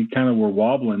 Actually, we kind of were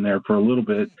wobbling there for a little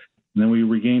bit, and then we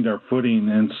regained our footing.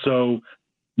 And so,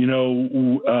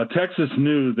 Texas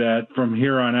knew that from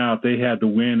here on out they had to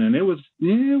win, and it was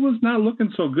not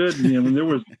looking so good.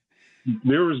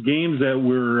 There was games that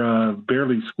were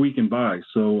barely squeaking by,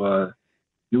 so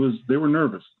they were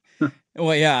nervous.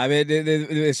 Well, yeah, I mean,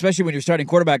 especially when your starting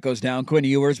quarterback goes down, Quinn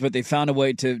Ewers, but they found a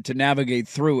way to navigate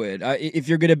through it. If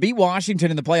you're going to beat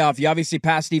Washington in the playoff, you obviously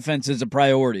pass defense is a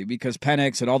priority because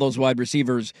Penix and all those wide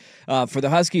receivers for the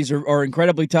Huskies are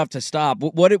incredibly tough to stop.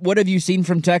 What have you seen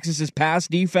from Texas's pass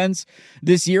defense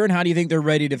this year, and how do you think they're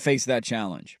ready to face that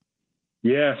challenge?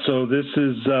 Yeah, so this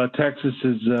is Texas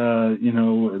is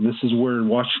this is where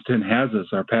Washington has us.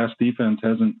 Our pass defense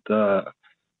hasn't.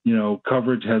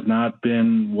 Coverage has not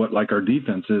been what like our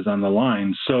defense is on the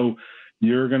line. So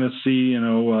you're going to see,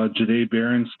 Jahdae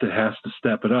Barron has to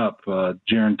step it up.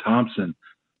 Jaron Thompson,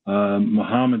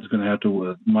 Muhammad's going to have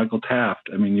to, Michael Taft.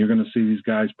 I mean, you're going to see these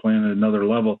guys playing at another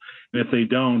level. And if they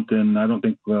don't, then I don't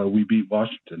think we beat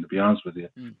Washington, to be honest with you.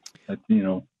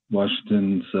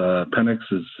 Washington's Penix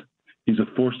he's a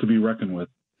force to be reckoned with.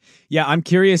 Yeah, I'm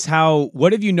curious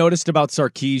what have you noticed about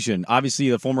Sarkisian? Obviously,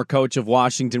 the former coach of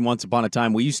Washington once upon a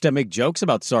time. We used to make jokes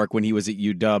about Sark when he was at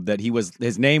UW that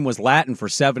his name was Latin for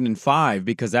 7 and 5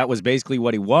 because that was basically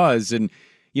what he was. And,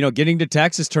 getting to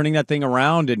Texas, turning that thing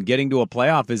around and getting to a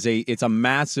playoff it's a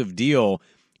massive deal.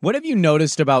 What have you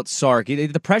noticed about Sark?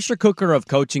 The pressure cooker of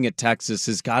coaching at Texas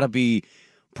has got to be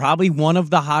probably one of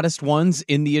the hottest ones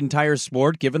in the entire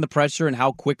sport, given the pressure and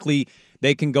how quickly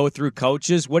they can go through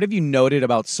coaches. What have you noted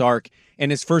about Sark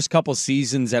and his first couple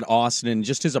seasons at Austin and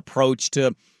just his approach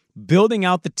to building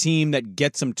out the team that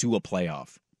gets him to a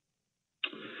playoff?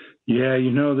 Yeah,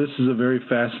 this is a very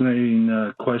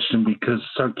fascinating question because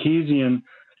Sarkisian,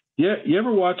 you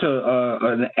ever watch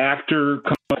an actor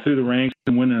come up through the ranks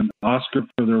and win an Oscar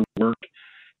for their work?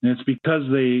 And it's because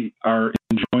they are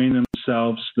enjoying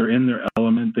themselves. They're in their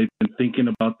element. They've been thinking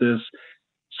about this.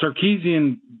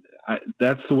 Sarkisian,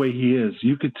 that's the way he is.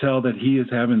 You could tell that he is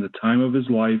having the time of his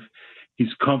life.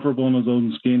 He's comfortable in his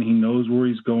own skin. He knows where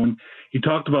he's going. He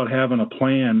talked about having a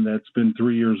plan that's been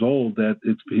 3 years old,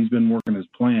 he's been working his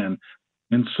plan.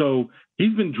 And so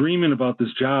he's been dreaming about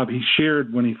this job. He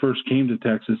shared when he first came to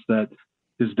Texas that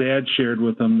his dad shared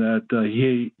with him that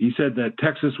he said that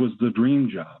Texas was the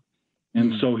dream job.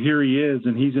 And so here he is,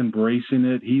 and he's embracing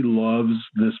it. He loves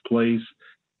this place.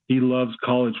 He loves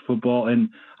college football. And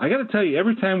I got to tell you,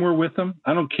 every time we're with him,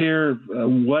 I don't care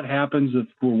what happens, if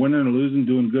we're winning or losing,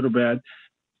 doing good or bad,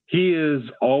 he is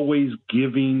always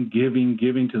giving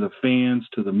to the fans,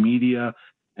 to the media,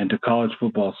 and to college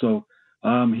football. So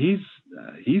he's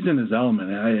in his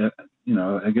element.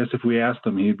 I guess if we asked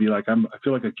him, he'd be like, I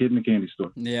feel like a kid in a candy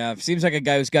store. Yeah, seems like a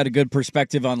guy who's got a good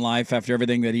perspective on life after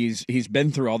everything that he's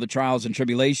been through, all the trials and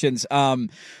tribulations.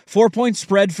 4-point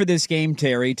spread for this game,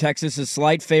 Terry. Texas is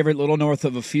slight favorite, little north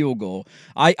of a field goal.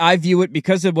 I view it,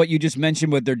 because of what you just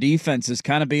mentioned with their defense, as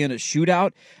kind of being a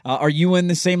shootout. Are you in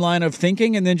the same line of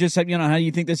thinking? And then just, how do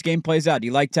you think this game plays out? Do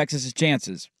you like Texas's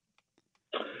chances?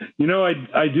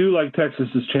 I do like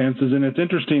Texas's chances, and it's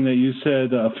interesting that you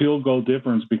said a field goal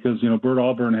difference because, Bert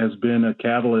Auburn has been a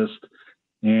catalyst,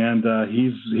 and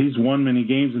he's won many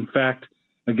games. In fact,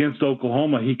 against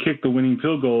Oklahoma, he kicked the winning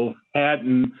field goal.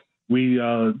 We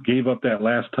gave up that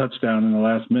last touchdown in the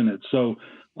last minute. So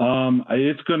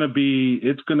it's going to be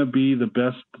the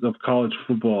best of college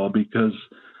football because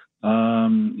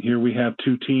here we have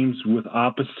two teams with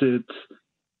opposite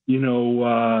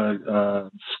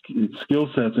skill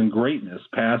sets and greatness.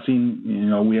 Passing,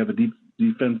 we have a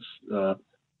defense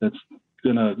that's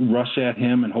going to rush at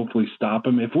him and hopefully stop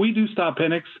him. If we do stop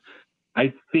Penix,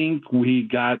 I think we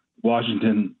got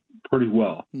Washington pretty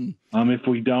well. If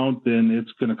we don't, then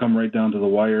it's going to come right down to the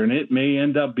wire, and it may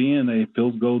end up being a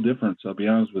field goal difference. I'll be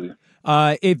honest with you.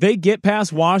 If they get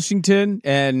past Washington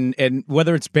and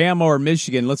whether it's Bama or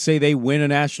Michigan, let's say they win a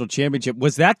national championship,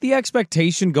 was that the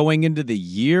expectation going into the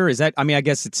year? I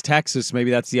guess it's Texas.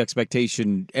 Maybe that's the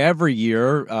expectation every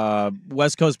year.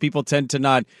 West Coast people tend to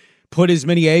not put as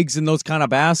many eggs in those kind of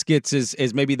baskets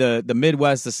as maybe the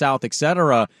Midwest, the South, et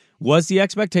cetera. Was the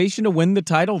expectation to win the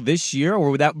title this year, or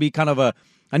would that be kind of a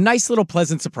nice little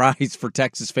pleasant surprise for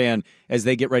Texas fan as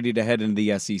they get ready to head into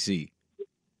the SEC?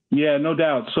 Yeah, no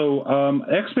doubt. So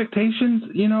expectations,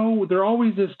 there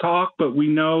always is talk, but we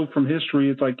know from history,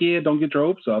 it's like, don't get your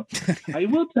hopes up. I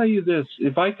will tell you this.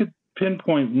 If I could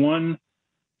pinpoint one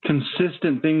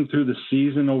consistent thing through the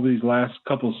season over these last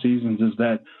couple seasons is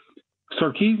that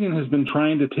Sarkisian has been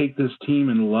trying to take this team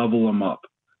and level them up.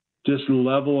 Just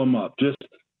level them up. Just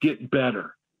get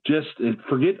better. Just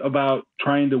forget about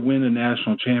trying to win a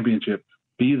national championship.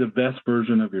 Be the best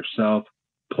version of yourself.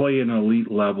 Play at an elite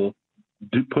level.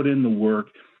 Put in the work,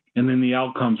 and then the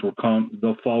outcomes will come.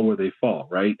 They'll fall where they fall,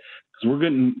 right? Because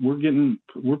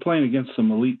we're playing against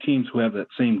some elite teams who have that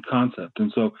same concept.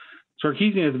 And so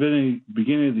Sarkisian, at the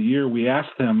beginning of the year, we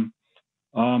asked him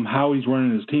how he's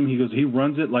running his team. He goes, he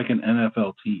runs it like an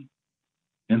NFL team.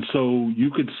 And so you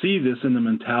could see this in the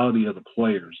mentality of the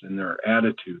players and their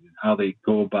attitude and how they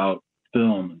go about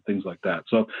film and things like that.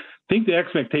 So I think the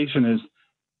expectation is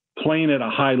playing at a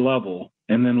high level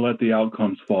and then let the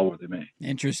outcomes fall where they may.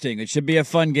 Interesting. It should be a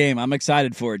fun game. I'm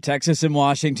excited for it. Texas and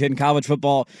Washington, college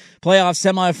football playoff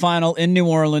semifinal in New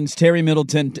Orleans. Terry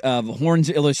Middleton of Horns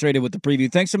Illustrated with the preview.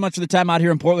 Thanks so much for the time out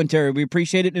here in Portland, Terry. We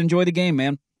appreciate it and enjoy the game,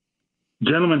 man.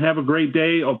 Gentlemen, have a great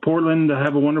day. Portland,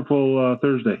 have a wonderful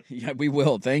Thursday. Yeah, we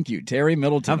will. Thank you. Terry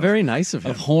Middleton. How very nice of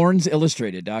him. Of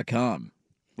HornsIllustrated.com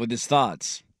with his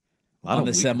thoughts on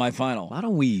the semifinal. A lot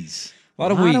of wheeze. A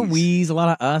lot of wheeze, a lot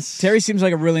of us. Terry seems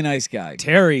like a really nice guy.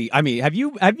 Terry, I mean, have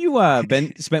you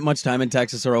spent much time in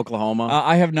Texas or Oklahoma?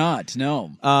 I have not.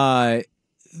 No.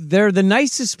 They're the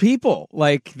nicest people.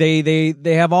 Like they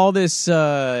have all this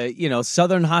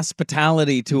Southern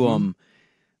hospitality to them.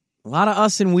 A lot of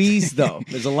us and we's, though.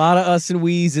 There's a lot of us and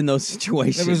we's in those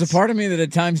situations. There was a part of me that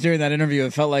at times during that interview,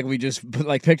 it felt like we just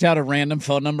picked out a random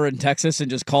phone number in Texas and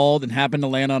just called and happened to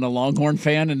land on a Longhorn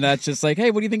fan. And that's just like,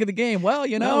 hey, what do you think of the game? Well,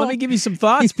 let me give you some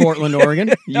thoughts, Portland,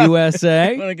 Oregon,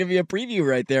 USA. I'm going to give you a preview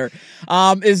right there.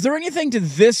 Is there anything to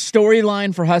this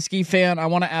storyline for Husky fan? I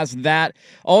want to ask that.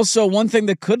 Also, one thing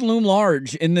that could loom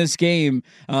large in this game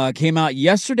came out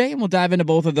yesterday, and we'll dive into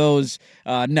both of those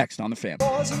next on The Fan.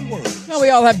 Now,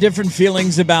 we all have different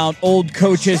feelings about old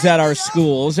coaches at our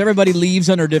schools. Everybody leaves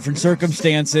under different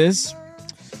circumstances.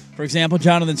 For example,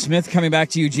 Jonathan Smith coming back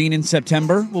to Eugene in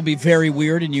September will be very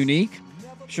weird and unique.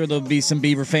 I'm sure there'll be some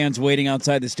Beaver fans waiting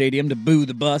outside the stadium to boo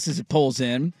the bus as it pulls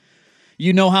in.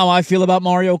 You know how I feel about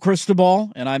Mario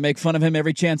Cristobal, and I make fun of him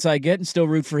every chance I get and still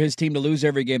root for his team to lose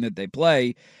every game that they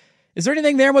play. Is there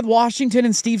anything there with Washington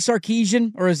and Steve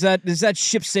Sarkisian, or is that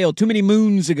ship sailed too many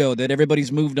moons ago that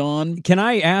everybody's moved on? Can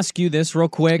I ask you this real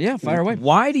quick? Yeah, fire away.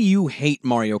 Why do you hate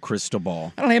Mario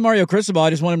Cristobal? I don't hate Mario Cristobal. I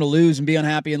just want him to lose and be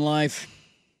unhappy in life.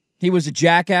 He was a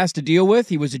jackass to deal with.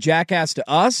 He was a jackass to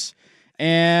us,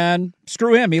 and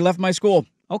screw him. He left my school.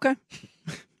 Okay.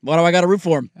 Why do I got to root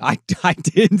for him? I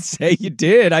didn't say you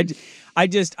did.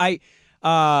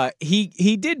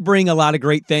 He did bring a lot of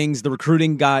great things. The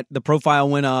recruiting the profile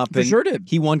went up. For sure did.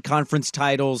 He won conference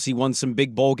titles. He won some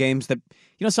big bowl games that,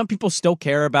 some people still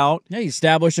care about. Yeah, he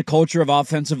established a culture of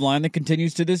offensive line that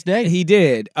continues to this day. He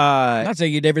did. I'm not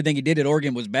saying everything he did at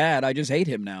Oregon was bad. I just hate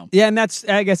him now. Yeah, and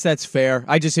I guess that's fair.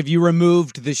 If you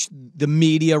removed the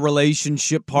media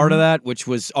relationship part of that, which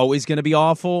was always going to be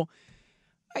awful,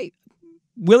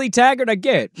 Willie Taggart, I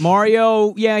get.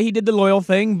 Mario, yeah, he did the loyal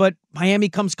thing, but Miami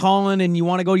comes calling and you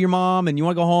want to go to your mom and you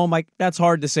want to go home. That's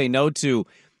hard to say no to.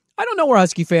 I don't know where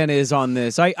Husky fan is on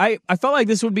this. I felt like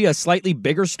this would be a slightly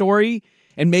bigger story,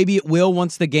 and maybe it will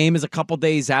once the game is a couple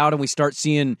days out and we start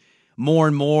seeing more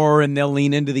and more, and they'll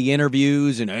lean into the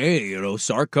interviews and, hey,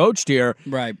 Sark coached here.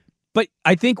 Right. But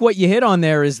I think what you hit on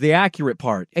there is the accurate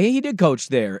part. Hey, he did coach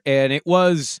there, and it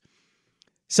was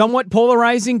somewhat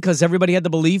polarizing because everybody had the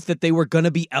belief that they were going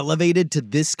to be elevated to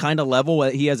this kind of level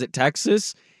that he has at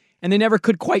Texas, and they never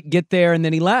could quite get there, and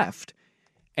then he left.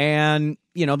 And,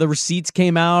 the receipts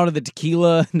came out of the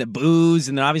tequila and the booze,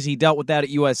 and then obviously he dealt with that at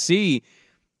USC.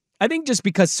 I think just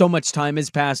because so much time has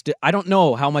passed, I don't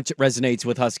know how much it resonates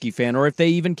with Husky fan or if they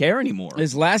even care anymore.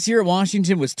 His last year at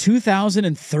Washington was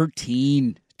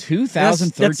 2013.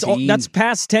 2013. That's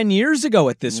past 10 years ago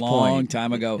at this point. Long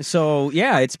time ago. So,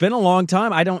 yeah, it's been a long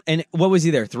time. And what was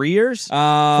he there, 3 years?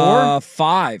 4?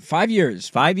 5. 5 years.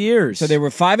 5 years. So they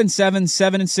were 5-7,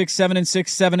 7-6,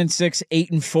 7-6, 7-6,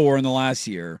 8-4 in the last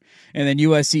year. And then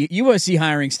USC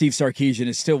hiring Steve Sarkisian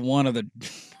is still one of the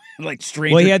like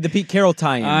stranger. Well, he had the Pete Carroll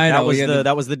tie-in. I know,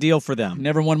 That was the deal for them.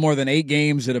 Never won more than 8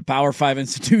 games at a Power 5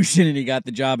 institution, and he got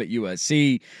the job at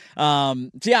USC. So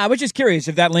yeah, I was just curious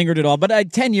if that lingered at all.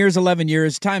 But 10 years, 11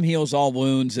 years, time heals all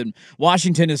wounds, and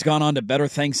Washington has gone on to better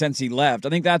things since he left. I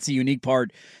think that's the unique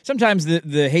part. Sometimes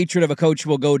the hatred of a coach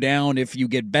will go down if you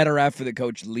get better after the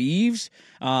coach leaves.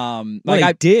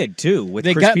 I did too. With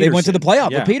they went to the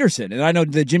playoff with Peterson, and I know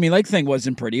the Jimmy Lake thing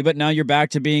wasn't pretty, but now you're back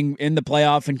to being in the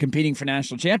playoff and competing for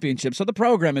national championships. So the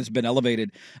program has been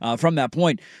elevated from that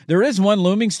point. There is one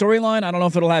looming storyline. I don't know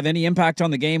if it'll have any impact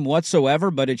on the game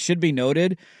whatsoever, but it should be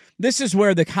noted. This is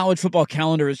where the college football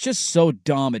calendar is just so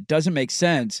dumb. It doesn't make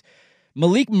sense.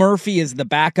 Malik Murphy is the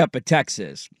backup at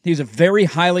Texas. He's a very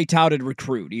highly touted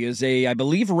recruit. He is I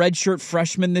believe, redshirt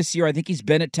freshman this year. I think he's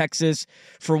been at Texas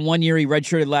for 1 year. He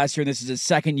redshirted last year, and this is his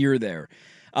second year there.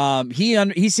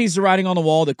 He sees the writing on the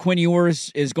wall that Quinn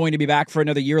Ewers is going to be back for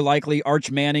another year, likely. Arch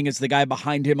Manning is the guy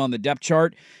behind him on the depth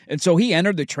chart. And so he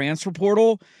entered the transfer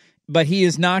portal, but he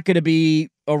is not going to be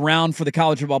around for the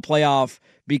college football playoff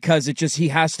because he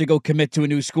has to go commit to a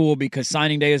new school because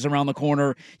signing day is around the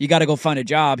corner. You got to go find a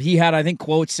job. He had, I think,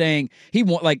 quotes saying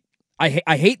I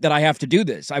hate that I have to do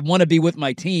this. I want to be with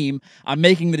my team. I'm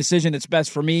making the decision that's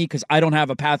best for me because I don't have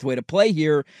a pathway to play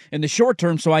here in the short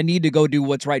term, so I need to go do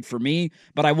what's right for me.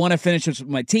 But I want to finish this with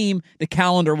my team. The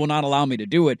calendar will not allow me to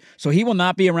do it. So he will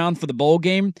not be around for the bowl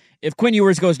game. If Quinn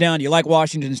Ewers goes down, you like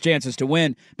Washington's chances to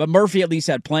win. But Murphy at least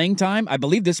had playing time. I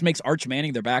believe this makes Arch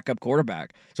Manning their backup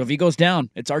quarterback. So if he goes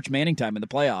down, it's Arch Manning time in the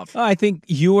playoff. I think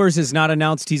Ewers has not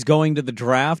announced he's going to the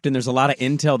draft, and there's a lot of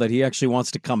intel that he actually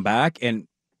wants to come back. And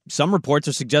some reports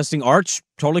are suggesting Arch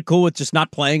totally cool with just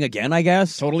not playing again, I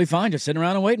guess. Totally fine, just sitting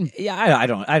around and waiting. Yeah,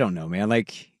 I don't know, man.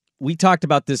 Like, we talked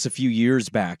about this a few years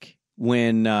back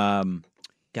when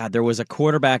there was a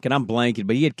quarterback, and I'm blanking,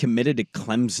 but he had committed to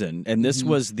Clemson, and this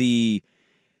was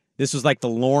like the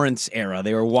Lawrence era.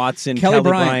 They were Watson, Kelly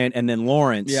Bryant, and then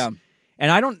Lawrence. Yeah.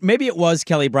 And maybe it was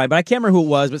Kelly Bryant, but I can't remember who it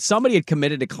was, but somebody had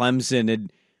committed to Clemson,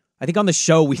 and I think on the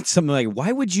show we had something like,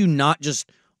 why would you not just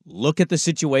look at the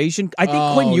situation? I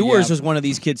think Quinn Ewers was one of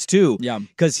these kids too. Yeah.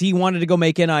 Because he wanted to go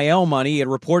make NIL money. He had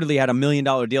reportedly had $1 million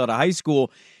deal at a high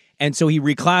school. And so he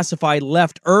reclassified,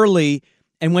 left early,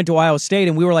 and went to Ohio State.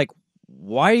 And we were like,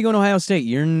 why are you going to Ohio State?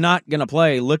 You're not going to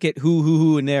play. Look at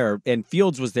who in there. And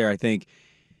Fields was there, I think.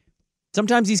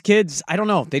 Sometimes these kids, I don't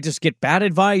know, they just get bad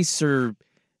advice or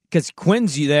because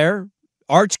Quinn's there.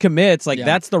 Arch commits.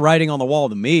 That's the writing on the wall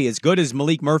to me. As good as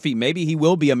Malik Murphy, maybe he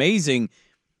will be amazing.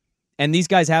 And these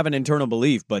guys have an internal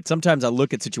belief, but sometimes I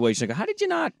look at situations and go, how did you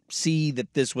not see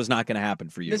that this was not going to happen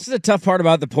for you? This is the tough part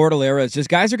about the portal era. It's just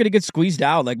guys are going to get squeezed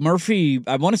out. Like Murphy,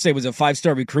 I want to say was a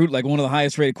 5-star recruit, like one of the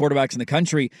highest rated quarterbacks in the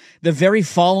country. The very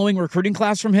following recruiting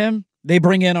class from him, they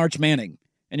bring in Arch Manning.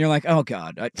 And you're like, oh,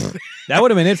 God. That would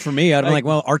have been it for me. I'd have been like,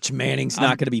 well, Arch Manning's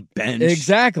not going to be benched.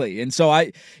 Exactly. And so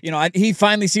he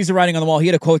finally sees the writing on the wall. He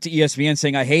had a quote to ESPN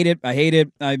saying, I hate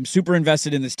it. I'm super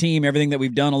invested in this team, everything that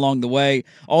we've done along the way,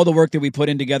 all the work that we put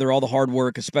in together, all the hard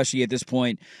work, especially at this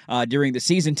point during the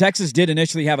season. Texas did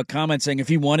initially have a comment saying if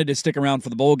he wanted to stick around for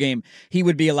the bowl game, he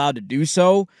would be allowed to do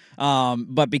so.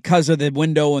 But because of the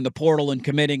window and the portal and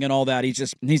committing and all that,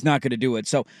 he's not going to do it.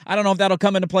 So I don't know if that'll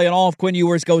come into play at all. If Quinn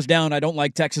Ewers goes down, I don't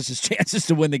like Texas's chances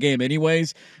to win the game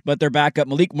anyways, but their backup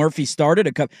Malik Murphy started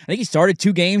I think he started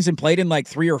 2 games and played in like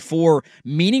 3 or 4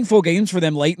 meaningful games for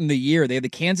them late in the year. They had the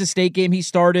Kansas State game he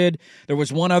started. There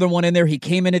was one other one in there. He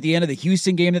came in at the end of the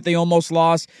Houston game that they almost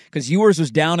lost because Ewers was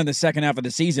down in the second half of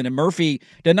the season, and Murphy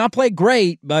did not play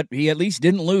great, but he at least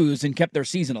didn't lose and kept their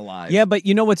season alive. Yeah, but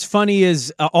you know what's funny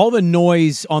is all the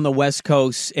noise on the West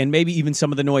Coast and maybe even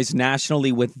some of the noise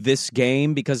nationally with this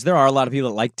game, because there are a lot of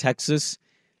people that like Texas.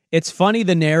 It's funny,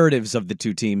 the narratives of the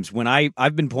two teams. When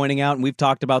I've been pointing out, and we've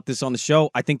talked about this on the show,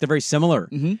 I think they're very similar.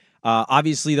 Mm-hmm.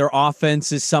 Obviously, their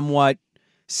offense is somewhat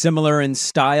similar in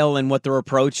style and what their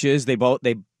approach is. They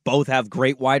both have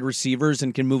great wide receivers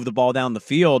and can move the ball down the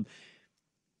field.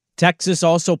 Texas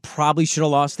also probably should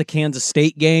have lost the Kansas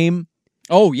State game.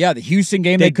 Oh, yeah, the Houston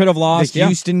game they could have lost. The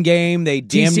Houston game, they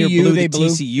damn near blew the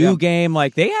TCU game.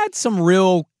 Like, they had some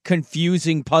real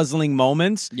confusing, puzzling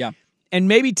moments. Yeah. And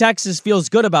maybe Texas feels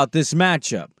good about this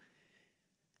matchup.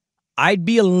 I'd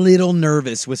be a little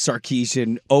nervous with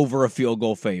Sarkisian over a field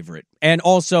goal favorite. And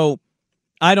also,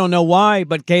 I don't know why,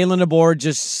 but Kalen DeBoer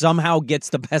just somehow gets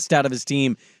the best out of his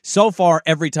team so far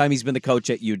every time he's been the coach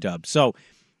at UW. So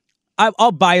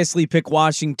I'll biasly pick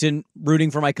Washington,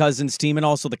 rooting for my cousin's team and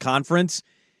also the conference.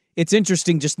 It's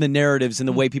interesting just the narratives and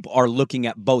the way people are looking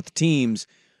at both teams,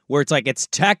 where it's like it's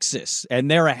Texas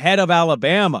and they're ahead of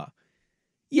Alabama.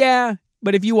 Yeah,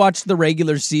 but if you watch the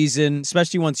regular season,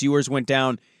 especially once Ewers went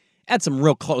down, had some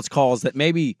real close calls that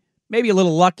maybe a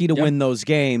little lucky to win those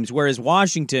games, whereas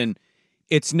Washington,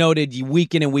 it's noted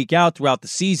week in and week out throughout the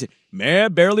season,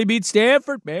 man, barely beat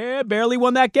Stanford, man, barely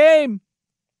won that game.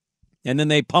 And then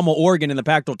they pummel Oregon in the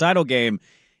Pac-12 title game,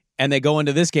 and they go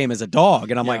into this game as a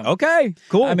dog. And I'm like, okay,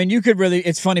 cool. I mean, you could really,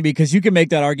 it's funny because you can make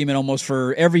that argument almost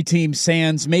for every team,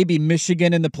 sans maybe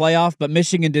Michigan in the playoff, but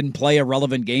Michigan didn't play a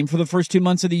relevant game for the first 2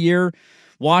 months of the year.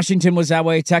 Washington was that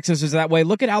way. Texas was that way.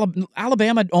 Look at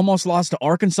Alabama almost lost to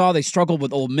Arkansas. They struggled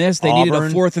with Ole Miss. They needed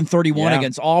a 4th and 31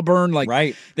 against Auburn.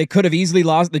 They could have easily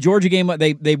lost. The Georgia game,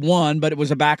 they won, but it was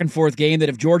a back-and-forth game that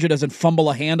if Georgia doesn't fumble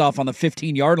a handoff on the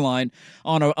 15-yard line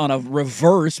on a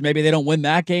reverse, maybe they don't win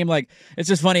that game. It's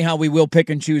just funny how we will pick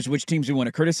and choose which teams we want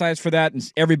to criticize for that,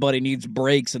 and everybody needs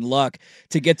breaks and luck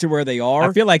to get to where they are.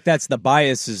 I feel like that's the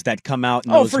biases that come out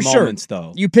in those moments,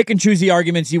 though. You pick and choose the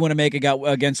arguments you want to make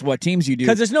against what teams you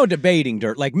do. Because there's no debating,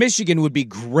 Dirt. Michigan would be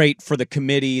great for the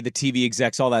committee, the TV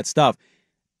execs, all that stuff.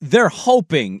 They're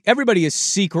hoping, everybody is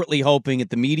secretly hoping at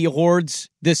the media hordes,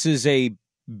 this is a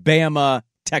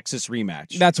Bama-Texas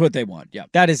rematch. That's what they want, yeah.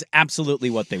 That is absolutely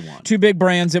what they want. Two big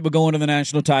brands that would go into the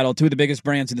national title, two of the biggest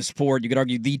brands in the sport. You could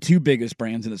argue the two biggest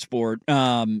brands in the sport.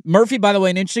 Murphy, by the way,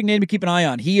 an interesting name to keep an eye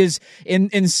on. He is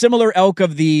in similar ilk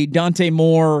of the Dante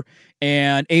Moore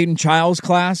and Aiden Childs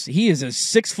class. He is a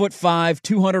 6'5",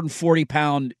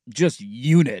 240-pound just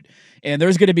unit. And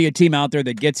there's going to be a team out there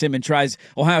that gets him and tries.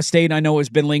 Ohio State, I know, has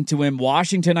been linked to him.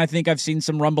 Washington, I think I've seen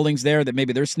some rumblings there that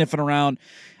maybe they're sniffing around.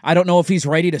 I don't know if he's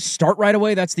ready to start right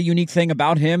away. That's the unique thing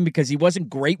about him because he wasn't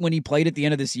great when he played at the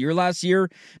end of this year last year,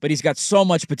 but he's got so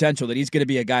much potential that he's going to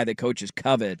be a guy that coaches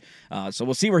covet. So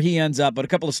we'll see where he ends up, but a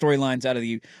couple of storylines out of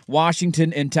the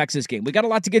Washington and Texas game. We got a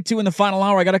lot to get to in the final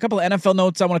hour. I got a couple of NFL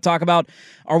notes I want to talk about.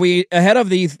 Are we ahead of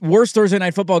the worst Thursday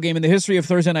night football game in the history of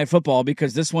Thursday night football?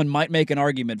 Because this one might make an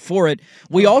argument for it.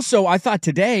 We also, I thought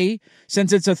today,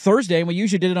 since it's a Thursday, and we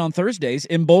usually did it on Thursdays,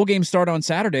 and bowl games start on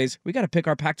Saturdays, we got to pick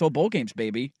our Pac-12 bowl games,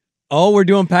 baby. Oh, we're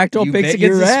doing Pac-12 picks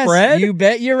against the spread? You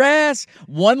bet your ass.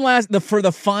 For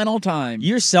the final time.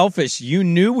 You're selfish. You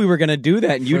knew we were going to do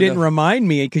that, and you didn't remind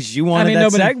me because you wanted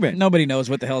that segment. Nobody knows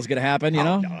what the hell is going to happen, you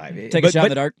know? Take a shot in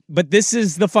the dark. But this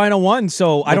is the final one,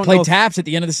 so I don't play know. Taps at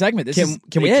the end of the segment.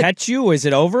 Can we catch you? Is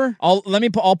it over? I'll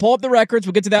pull up the records.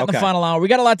 We'll get to that in the final hour. We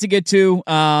got a lot to get to.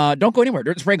 Don't go anywhere.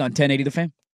 Dirt and Sprague on 1080 The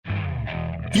Fan.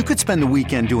 You could spend the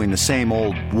weekend doing the same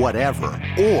old whatever,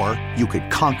 or you could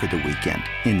conquer the weekend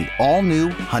in the all-new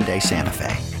Hyundai Santa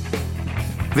Fe.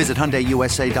 Visit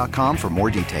HyundaiUSA.com for more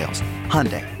details.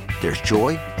 Hyundai, there's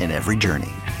joy in every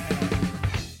journey.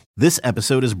 This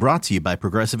episode is brought to you by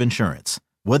Progressive Insurance.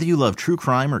 Whether you love true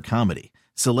crime or comedy,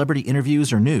 celebrity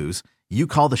interviews or news, you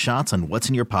call the shots on what's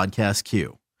in your podcast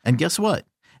queue. And guess what?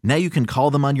 Now you can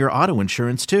call them on your auto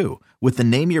insurance too with the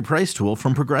Name Your Price tool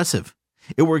from Progressive.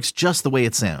 It works just the way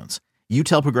it sounds. You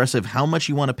tell Progressive how much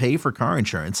you want to pay for car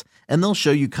insurance, and they'll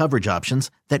show you coverage options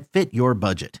that fit your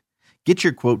budget. Get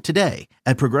your quote today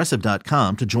at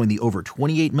Progressive.com to join the over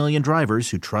 28 million drivers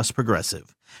who trust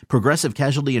Progressive. Progressive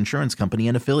Casualty Insurance Company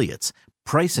and Affiliates.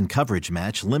 Price and coverage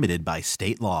match limited by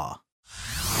state law.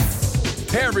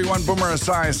 Hey everyone, Boomer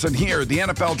Esiason here. The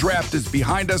NFL Draft is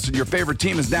behind us and your favorite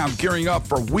team is now gearing up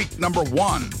for week number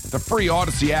 1. The free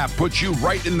Odyssey app puts you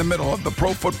right in the middle of the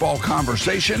pro football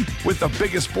conversation with the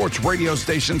biggest sports radio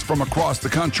stations from across the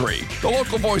country. The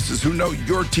local voices who know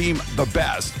your team the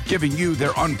best, giving you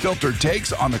their unfiltered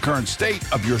takes on the current state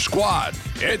of your squad.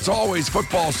 It's always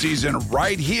football season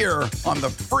right here on the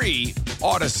free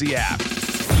Odyssey app.